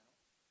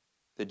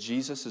that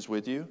Jesus is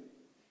with you,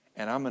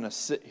 and I'm going to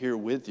sit here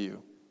with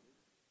you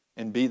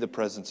and be the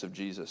presence of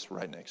Jesus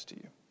right next to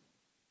you.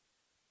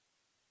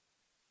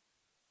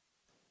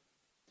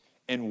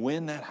 And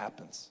when that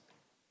happens,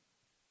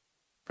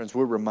 friends,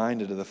 we're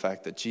reminded of the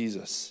fact that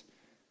Jesus,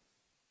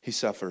 He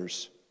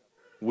suffers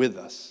with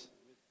us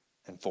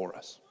and for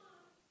us.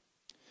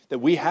 That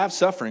we have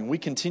suffering, we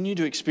continue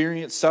to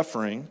experience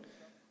suffering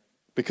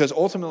because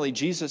ultimately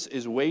Jesus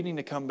is waiting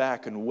to come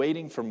back and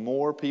waiting for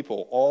more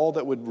people, all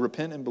that would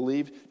repent and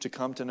believe, to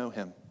come to know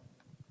Him.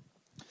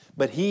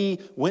 But He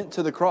went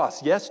to the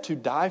cross, yes, to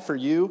die for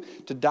you,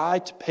 to die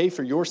to pay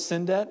for your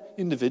sin debt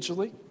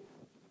individually.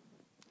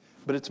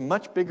 But it's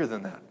much bigger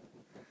than that.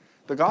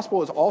 The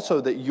gospel is also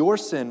that your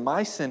sin,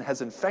 my sin,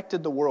 has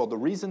infected the world. The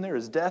reason there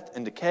is death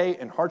and decay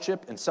and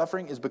hardship and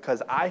suffering is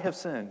because I have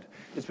sinned.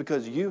 It's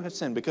because you have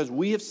sinned. Because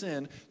we have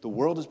sinned, the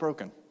world is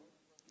broken.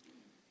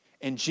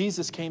 And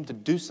Jesus came to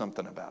do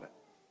something about it.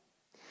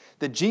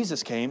 That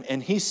Jesus came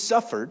and he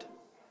suffered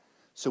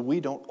so we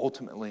don't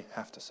ultimately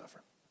have to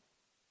suffer.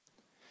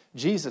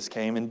 Jesus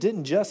came and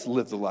didn't just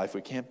live the life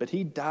we can't, but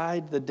he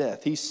died the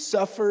death. He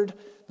suffered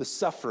the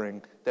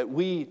suffering that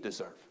we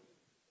deserve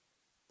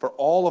for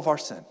all of our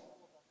sin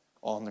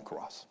on the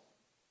cross.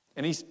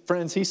 And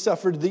he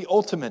suffered the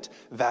ultimate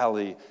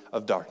valley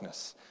of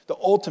darkness,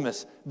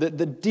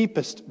 the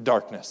deepest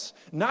darkness.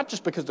 Not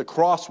just because the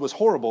cross was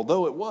horrible,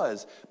 though it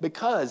was,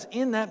 because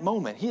in that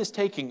moment, he is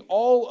taking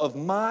all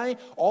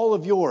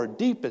of your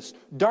deepest,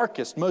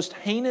 darkest, most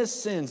heinous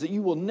sins that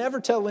you will never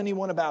tell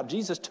anyone about.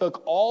 Jesus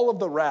took all of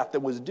the wrath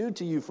that was due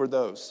to you for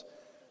those.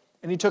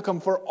 And he took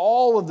them for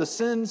all of the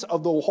sins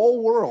of the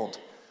whole world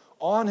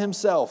on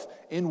himself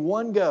in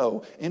one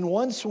go, in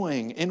one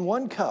swing, in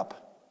one cup.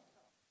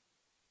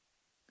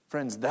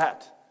 Friends,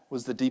 that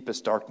was the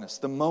deepest darkness,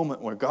 the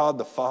moment where God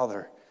the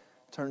Father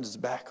turns his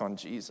back on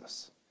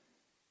Jesus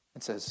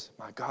and says,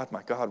 my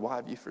God, why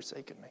have you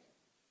forsaken me?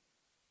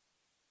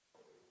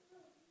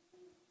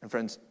 And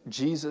friends,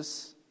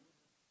 Jesus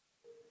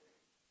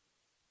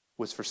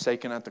was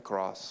forsaken at the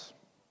cross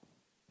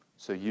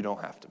so you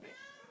don't have to be,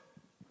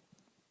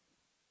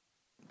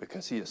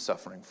 because he is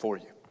suffering for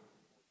you.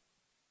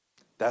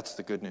 That's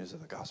the good news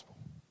of the gospel.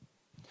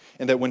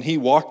 And that when he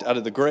walked out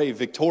of the grave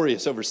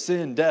victorious over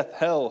sin, death,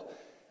 hell,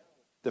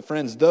 that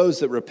friends, those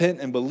that repent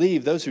and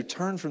believe, those who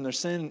turn from their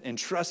sin and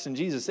trust in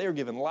Jesus, they are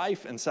given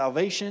life and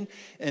salvation,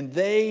 and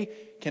they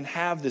can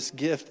have this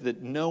gift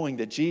that knowing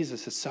that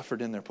Jesus has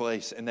suffered in their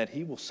place and that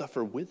he will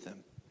suffer with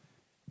them.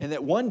 And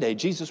that one day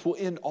Jesus will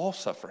end all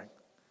suffering.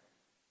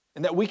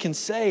 And that we can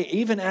say,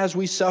 even as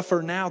we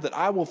suffer now, that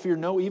I will fear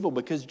no evil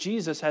because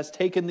Jesus has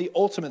taken the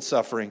ultimate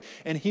suffering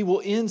and he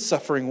will end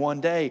suffering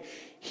one day.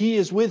 He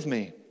is with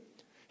me.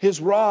 His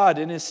rod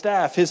and his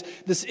staff,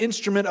 this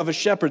instrument of a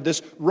shepherd,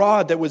 this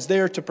rod that was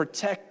there to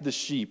protect the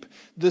sheep,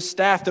 the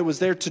staff that was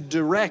there to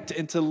direct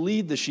and to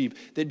lead the sheep,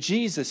 that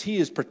Jesus, he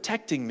is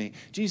protecting me.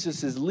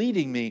 Jesus is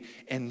leading me,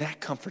 and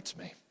that comforts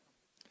me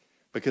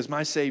because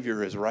my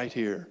Savior is right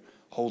here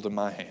holding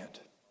my hand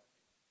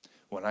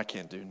when I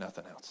can't do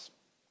nothing else.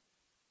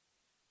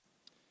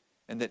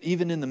 And that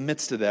even in the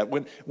midst of that,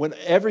 when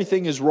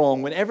everything is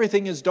wrong, when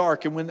everything is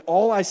dark, and when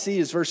all I see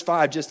is, verse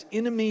 5, just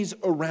enemies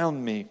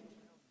around me,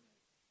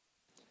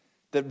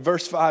 that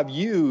verse 5,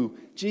 you,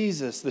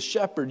 Jesus, the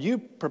shepherd, you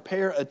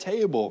prepare a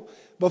table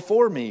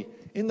before me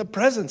in the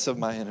presence of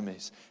my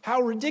enemies.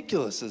 How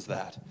ridiculous is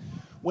that?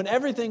 When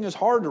everything is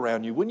hard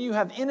around you, when you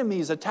have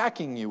enemies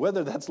attacking you,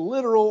 whether that's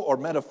literal or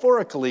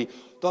metaphorically,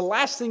 the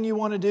last thing you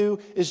want to do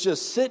is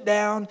just sit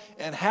down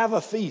and have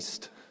a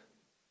feast.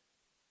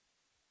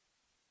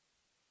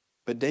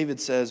 But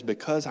David says,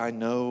 because I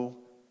know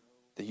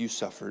that you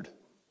suffered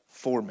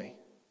for me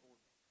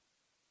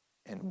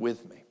and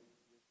with me,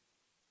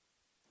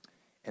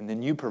 and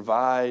then you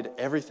provide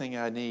everything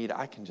I need,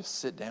 I can just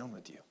sit down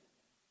with you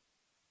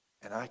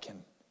and I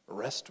can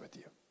rest with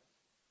you.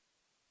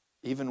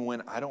 Even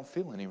when I don't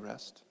feel any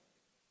rest,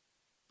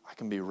 I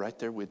can be right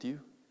there with you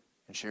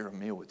and share a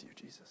meal with you,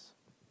 Jesus.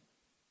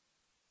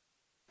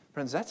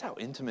 Friends, that's how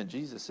intimate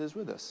Jesus is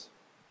with us.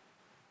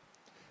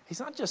 He's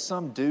not just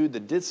some dude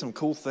that did some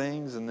cool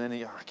things and then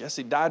I guess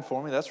he died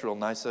for me. That's real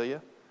nice of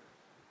you.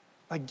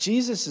 Like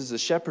Jesus is a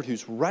shepherd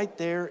who's right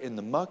there in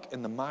the muck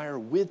and the mire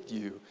with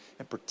you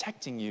and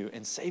protecting you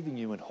and saving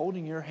you and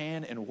holding your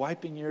hand and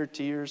wiping your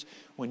tears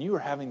when you are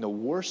having the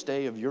worst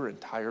day of your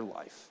entire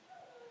life.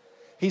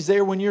 He's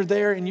there when you're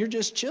there and you're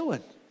just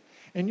chilling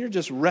and you're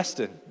just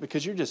resting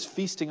because you're just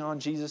feasting on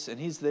Jesus, and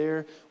he's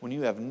there when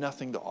you have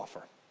nothing to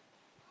offer.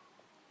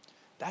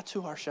 That's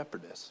who our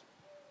shepherd is.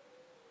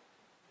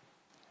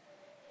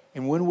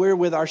 And when we're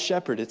with our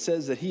shepherd, it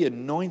says that he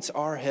anoints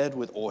our head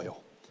with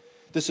oil.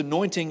 This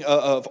anointing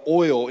of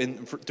oil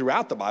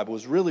throughout the Bible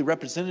is really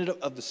representative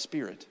of the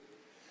Spirit.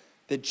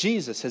 That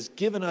Jesus has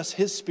given us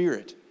his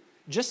Spirit,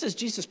 just as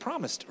Jesus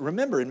promised.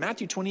 Remember, in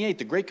Matthew 28,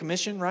 the Great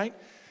Commission, right?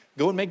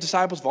 Go and make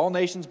disciples of all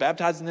nations,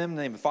 baptizing them in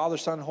the name of the Father,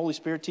 Son, and Holy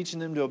Spirit, teaching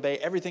them to obey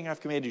everything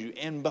I've commanded you.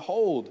 And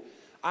behold,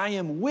 I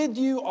am with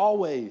you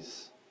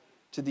always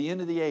to the end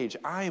of the age.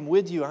 I am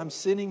with you. I'm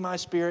sending my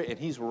Spirit, and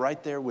he's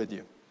right there with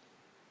you.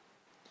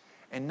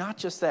 And not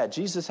just that,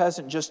 Jesus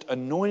hasn't just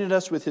anointed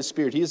us with his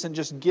Spirit. He hasn't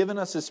just given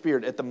us his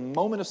Spirit at the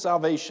moment of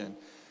salvation,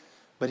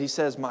 but he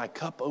says, my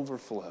cup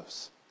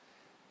overflows.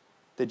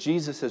 That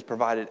Jesus has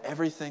provided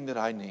everything that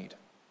I need,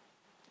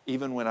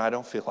 even when I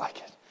don't feel like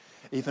it,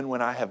 even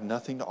when I have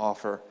nothing to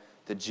offer,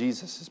 that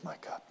Jesus is my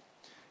cup.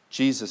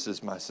 Jesus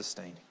is my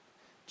sustaining.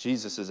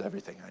 Jesus is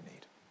everything I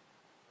need.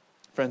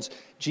 Friends,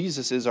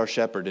 Jesus is our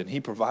shepherd, and he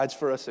provides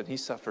for us, and he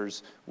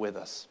suffers with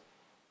us.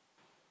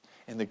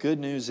 And the good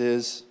news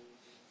is,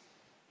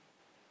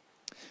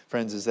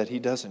 friends, is that he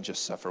doesn't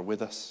just suffer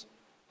with us.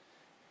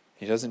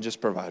 He doesn't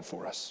just provide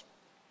for us.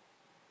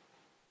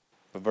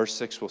 But verse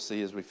 6 we'll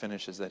see as we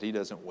finish is that he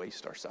doesn't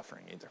waste our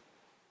suffering either.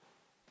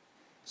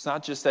 It's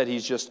not just that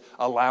he's just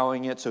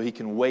allowing it so he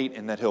can wait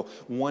and that he'll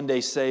one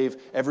day save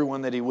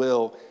everyone that he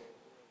will.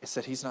 It's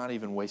that he's not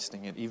even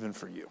wasting it, even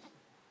for you.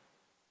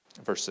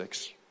 Verse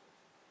 6.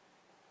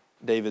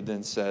 David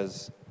then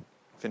says,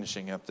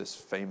 finishing up this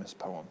famous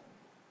poem,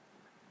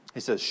 he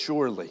says,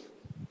 surely,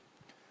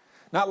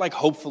 not like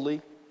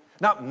hopefully,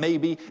 not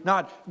maybe,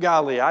 not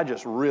golly, I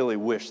just really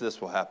wish this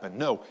will happen.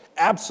 No,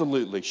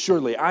 absolutely,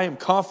 surely, I am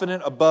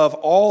confident above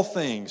all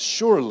things,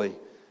 surely,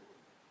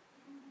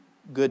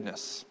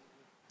 goodness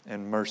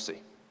and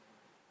mercy.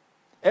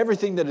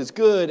 Everything that is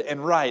good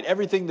and right,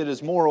 everything that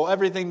is moral,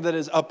 everything that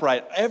is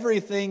upright,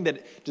 everything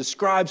that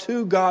describes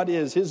who God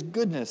is, His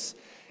goodness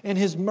and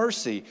His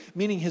mercy,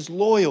 meaning His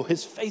loyal,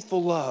 His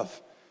faithful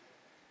love,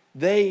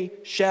 they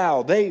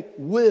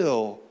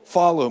will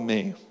follow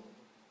me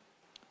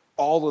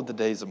all of the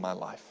days of my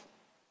life.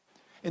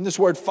 And this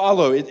word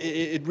follow,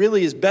 it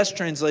really is best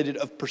translated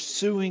of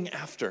pursuing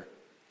after.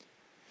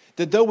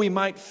 That though we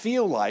might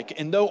feel like,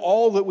 and though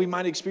all that we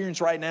might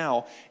experience right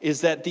now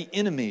is that the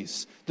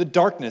enemies, the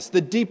darkness,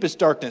 the deepest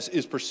darkness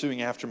is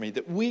pursuing after me,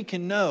 that we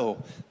can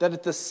know that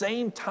at the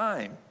same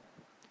time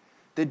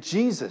that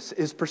Jesus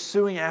is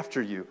pursuing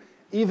after you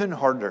even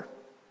harder.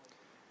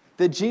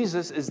 That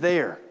Jesus is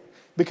there.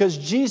 Because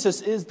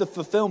Jesus is the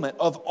fulfillment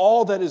of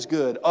all that is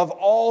good, of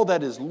all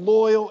that is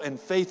loyal and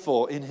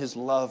faithful in His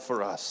love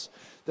for us.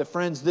 That,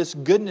 friends, this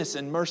goodness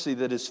and mercy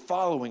that is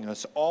following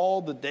us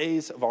all the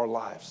days of our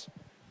lives.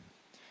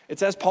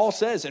 It's as Paul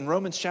says in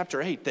Romans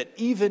chapter 8, that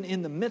even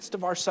in the midst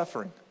of our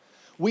suffering,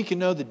 we can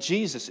know that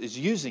Jesus is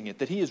using it,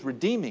 that He is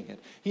redeeming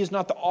it. He is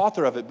not the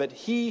author of it, but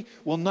He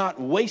will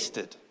not waste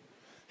it.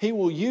 He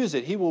will use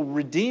it. He will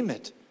redeem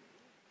it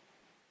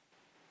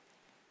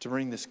to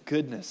bring this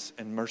goodness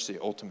and mercy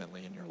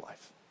ultimately in your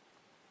life.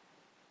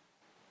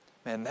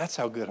 Man, that's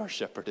how good our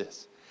shepherd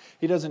is.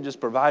 He doesn't just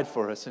provide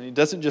for us and He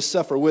doesn't just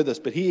suffer with us,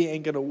 but He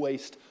ain't going to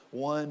waste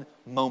one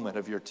moment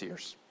of your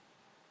tears,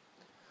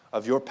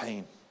 of your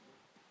pain,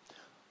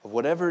 of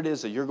whatever it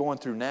is that you're going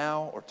through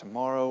now or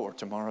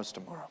tomorrow's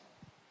tomorrow.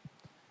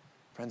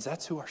 Friends,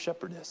 that's who our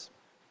shepherd is.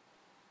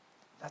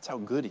 That's how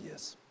good He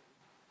is.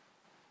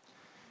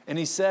 And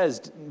he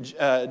says,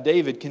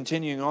 David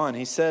continuing on,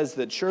 he says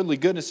that surely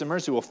goodness and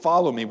mercy will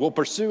follow me, will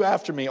pursue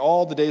after me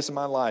all the days of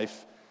my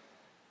life.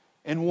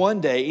 And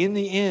one day, in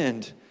the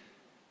end,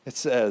 it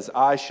says,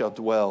 I shall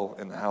dwell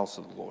in the house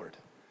of the Lord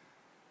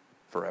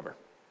forever.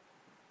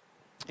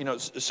 You know,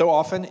 so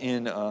often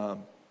in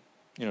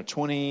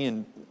 20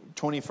 and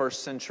 21st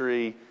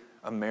century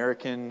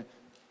American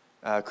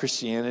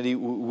Christianity,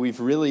 we've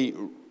really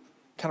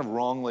kind of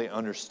wrongly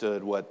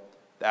understood what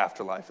the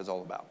afterlife is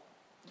all about.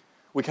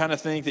 We kind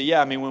of think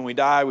that, when we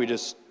die, we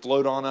just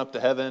float on up to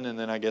heaven, and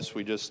then I guess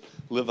we just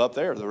live up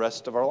there the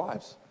rest of our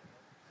lives.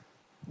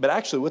 But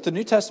actually, what the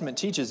New Testament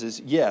teaches is,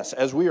 yes,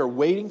 as we are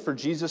waiting for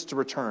Jesus to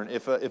return,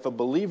 if a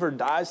believer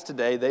dies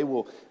today,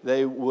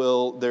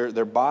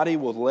 their body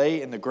will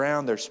lay in the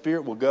ground, their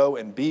spirit will go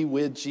and be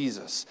with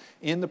Jesus,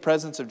 in the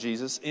presence of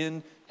Jesus,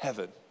 in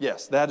heaven.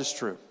 Yes, that is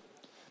true.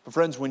 But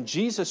friends, when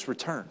Jesus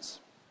returns,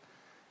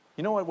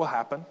 you know what will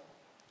happen?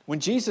 When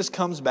Jesus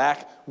comes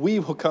back, we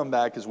will come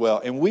back as well.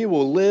 And we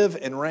will live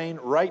and reign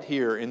right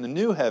here in the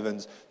new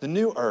heavens, the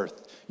new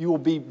earth. You will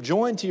be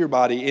joined to your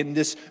body in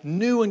this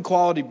new and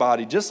quality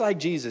body, just like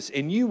Jesus.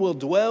 And you will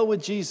dwell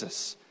with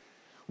Jesus.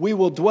 We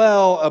will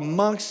dwell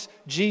amongst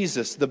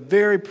Jesus, the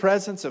very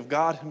presence of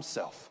God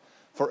Himself,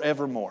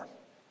 forevermore.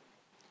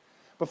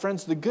 But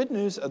friends, the good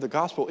news of the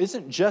gospel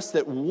isn't just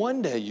that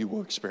one day you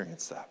will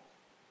experience that.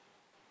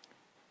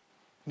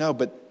 No,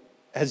 but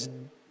as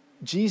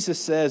Jesus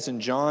says in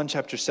John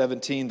chapter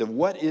 17 that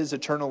what is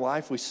eternal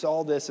life? We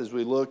saw this as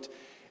we looked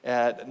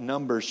at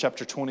Numbers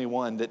chapter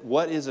 21, that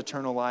what is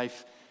eternal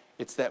life?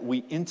 It's that we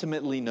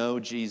intimately know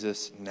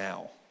Jesus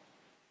now.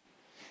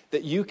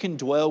 That you can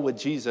dwell with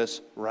Jesus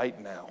right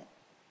now.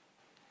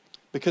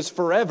 Because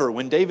forever,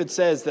 when David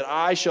says that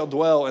I shall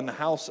dwell in the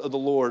house of the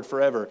Lord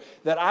forever,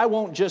 that I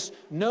won't just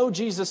know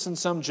Jesus in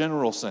some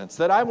general sense,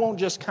 that I won't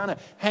just kind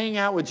of hang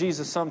out with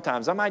Jesus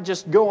sometimes. I might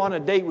just go on a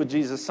date with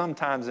Jesus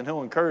sometimes and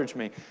He'll encourage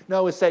me.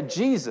 No, it's that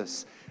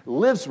Jesus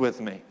lives with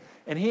me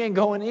and He ain't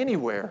going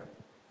anywhere.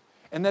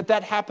 And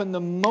that happened the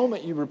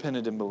moment you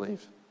repented and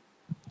believed.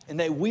 And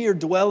that we are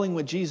dwelling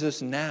with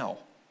Jesus now.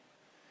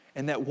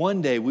 And that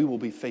one day we will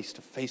be face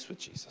to face with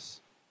Jesus.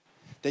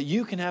 That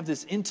you can have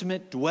this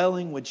intimate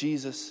dwelling with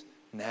Jesus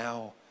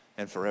now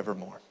and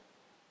forevermore.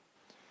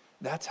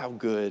 That's how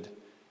good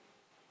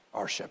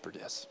our shepherd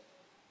is.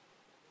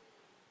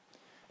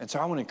 And so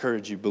I want to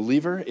encourage you,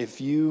 believer,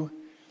 if you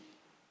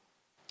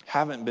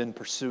haven't been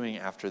pursuing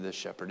after this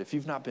shepherd, if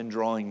you've not been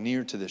drawing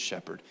near to this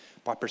shepherd,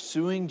 by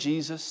pursuing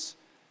Jesus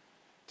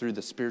through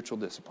the spiritual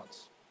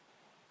disciplines,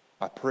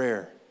 by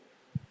prayer,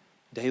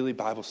 daily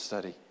Bible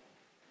study,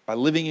 by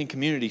living in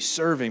community,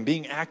 serving,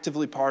 being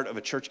actively part of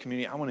a church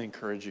community, I want to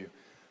encourage you.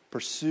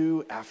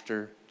 Pursue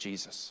after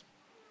Jesus.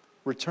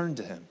 Return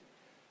to Him,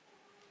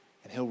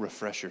 and He'll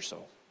refresh your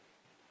soul.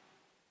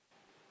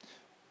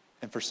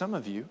 And for some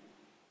of you,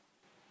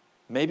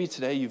 Maybe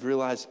today you've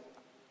realized,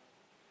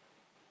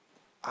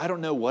 I don't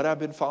know what I've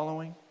been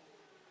following,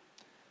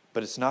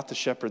 but it's not the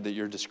shepherd that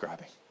you're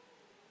describing.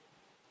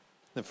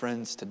 Then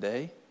friends,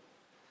 today,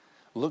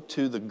 look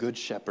to the good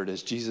shepherd,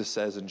 as Jesus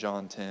says in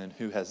John 10,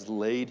 who has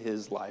laid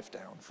his life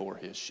down for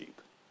his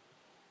sheep.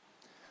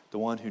 The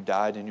one who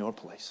died in your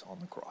place on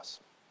the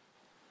cross.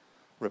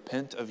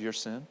 Repent of your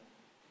sin,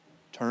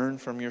 turn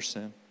from your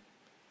sin,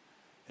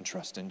 and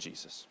trust in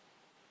Jesus.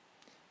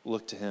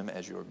 Look to him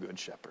as your good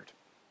shepherd,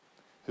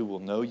 who will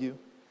know you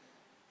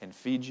and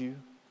feed you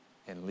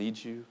and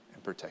lead you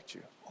and protect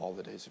you all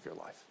the days of your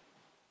life.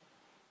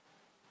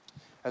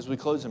 As we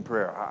close in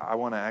prayer, I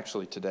want to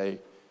actually today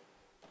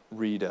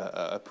read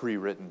a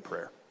pre-written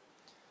prayer.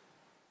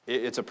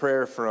 It's a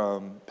prayer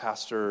from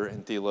pastor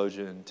and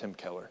theologian Tim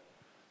Keller,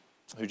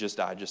 who just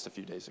died just a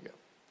few days ago.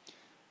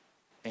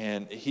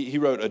 And he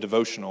wrote a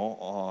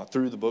devotional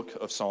through the book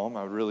of Psalm.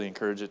 I would really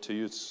encourage it to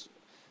you. It's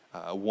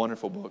a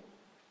wonderful book.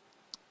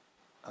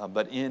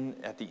 But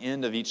at the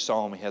end of each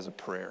psalm, he has a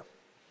prayer.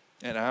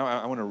 And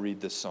I want to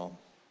read this psalm.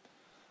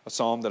 A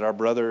psalm that our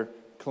brother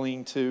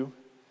clung to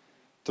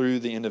through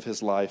the end of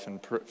his life. And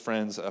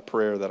friends, a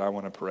prayer that I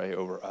want to pray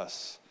over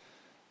us,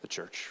 the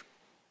church.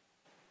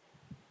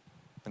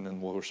 And then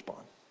we'll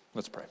respond.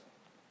 Let's pray.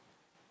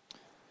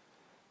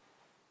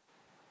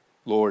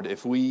 Lord,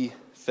 if we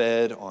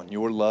fed on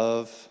your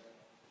love,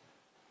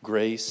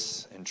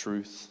 grace, and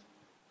truth,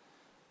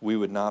 we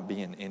would not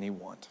be in any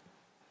want.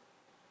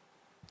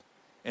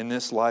 In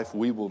this life,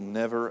 we will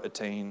never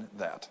attain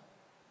that.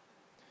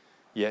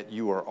 Yet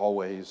you are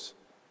always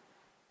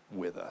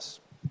with us.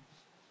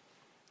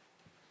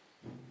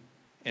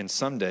 And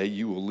someday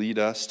you will lead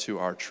us to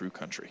our true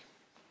country,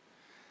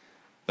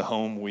 the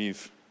home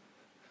we've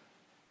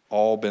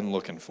all been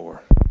looking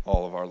for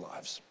all of our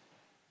lives.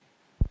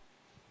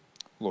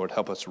 Lord,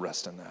 help us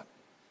rest in that.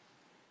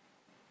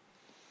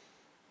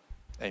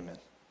 Amen.